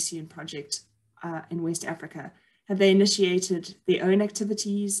example, the IUCN project in West Africa? Have they initiated their own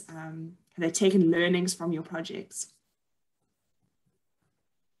activities? Have they taken learnings from your projects?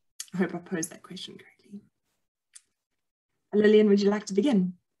 I hope I posed that question correctly. Lillian, would you like to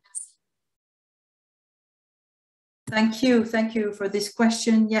begin? Thank you for this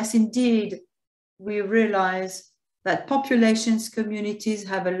question. Yes, indeed, we realize that populations, communities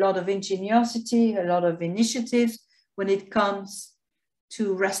have a lot of ingenuity, a lot of initiatives when it comes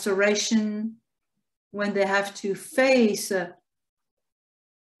to restoration, when they have to face the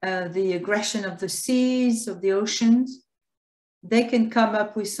aggression of the seas, of the oceans. They can come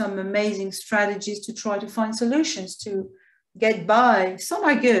up with some amazing strategies to try to find solutions to get by. Some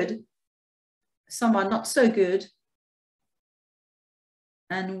are good, some are not so good.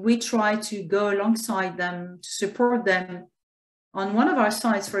 And we try to go alongside them, to support them. On one of our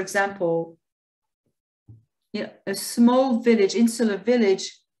sites, for example, a small village, insular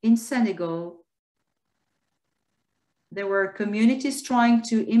village in Senegal, there were communities trying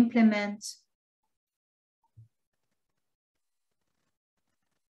to implement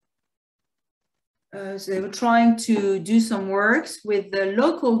so they were trying to do some works with the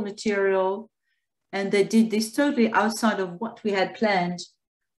local material, and they did this totally outside of what we had planned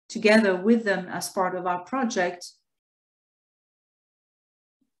together with them as part of our project.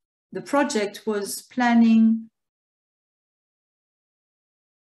 The project was planning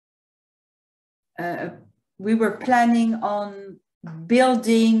we were planning on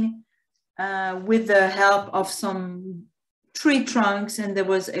building with the help of some tree trunks, and there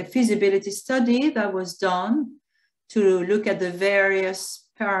was a feasibility study that was done to look at the various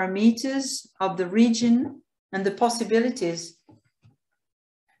parameters of the region and the possibilities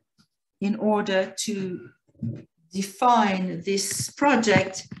in order to define this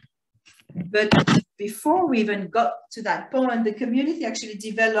project. But before we even got to that point, the community actually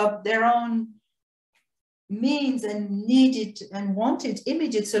developed their own means and needed and wanted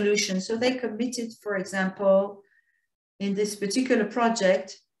immediate solutions. So they committed, for example, in this particular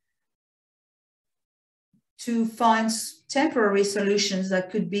project, to find temporary solutions that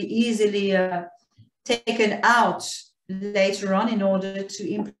could be easily taken out later on in order to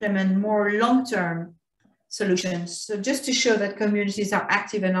implement more long-term solutions. So just to show that communities are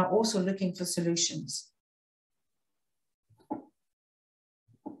active and are also looking for solutions.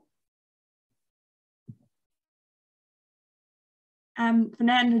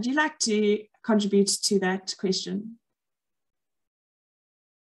 Fernand, would you like to contribute to that question?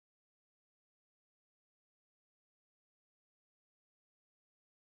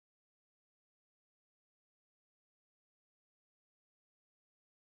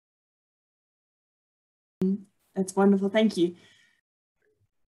 That's wonderful, thank you.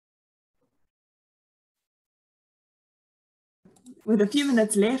 With a few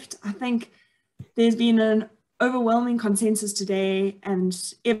minutes left, I think there's been an overwhelming consensus today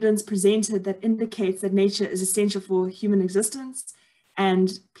and evidence presented that indicates that nature is essential for human existence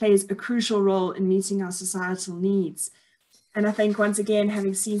and plays a crucial role in meeting our societal needs. And I think once again,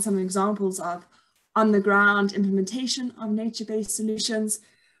 having seen some examples of on-the-ground implementation of nature-based solutions,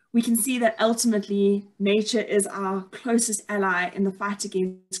 we can see that ultimately nature is our closest ally in the fight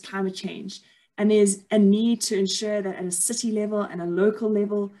against climate change. And there's a need to ensure that at a city level and a local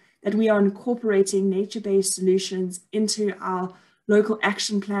level, that we are incorporating nature-based solutions into our local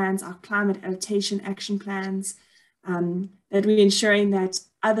action plans, our climate adaptation action plans, that we're ensuring that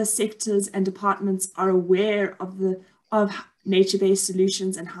other sectors and departments are aware of nature-based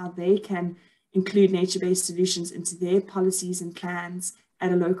solutions and how they can include nature-based solutions into their policies and plans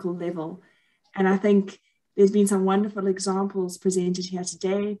at a local level. And I think there's been some wonderful examples presented here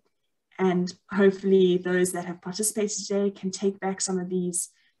today, and hopefully those that have participated today can take back some of these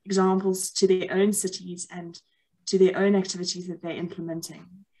examples to their own cities and to their own activities that they're implementing.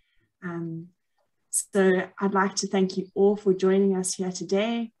 So I'd like to thank you all for joining us here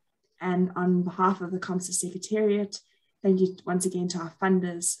today. And on behalf of the COMSA Secretariat, thank you once again to our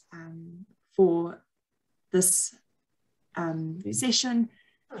funders for this session,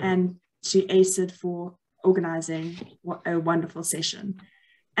 and to ACID for organizing a wonderful session.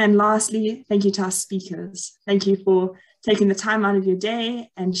 And lastly, thank you to our speakers. Thank you for taking the time out of your day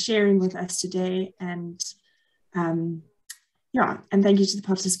and sharing with us today. And yeah, and thank you to the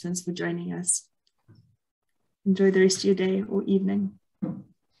participants for joining us. Enjoy the rest of your day or evening.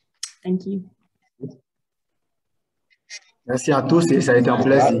 Thank you. Merci à tous et ça a été un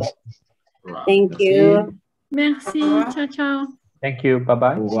plaisir. Thank you. Merci, ciao, ciao. Thank you,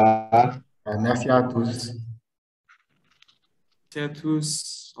 bye-bye. Au revoir. Merci à tous. Merci à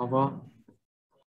tous. Au revoir.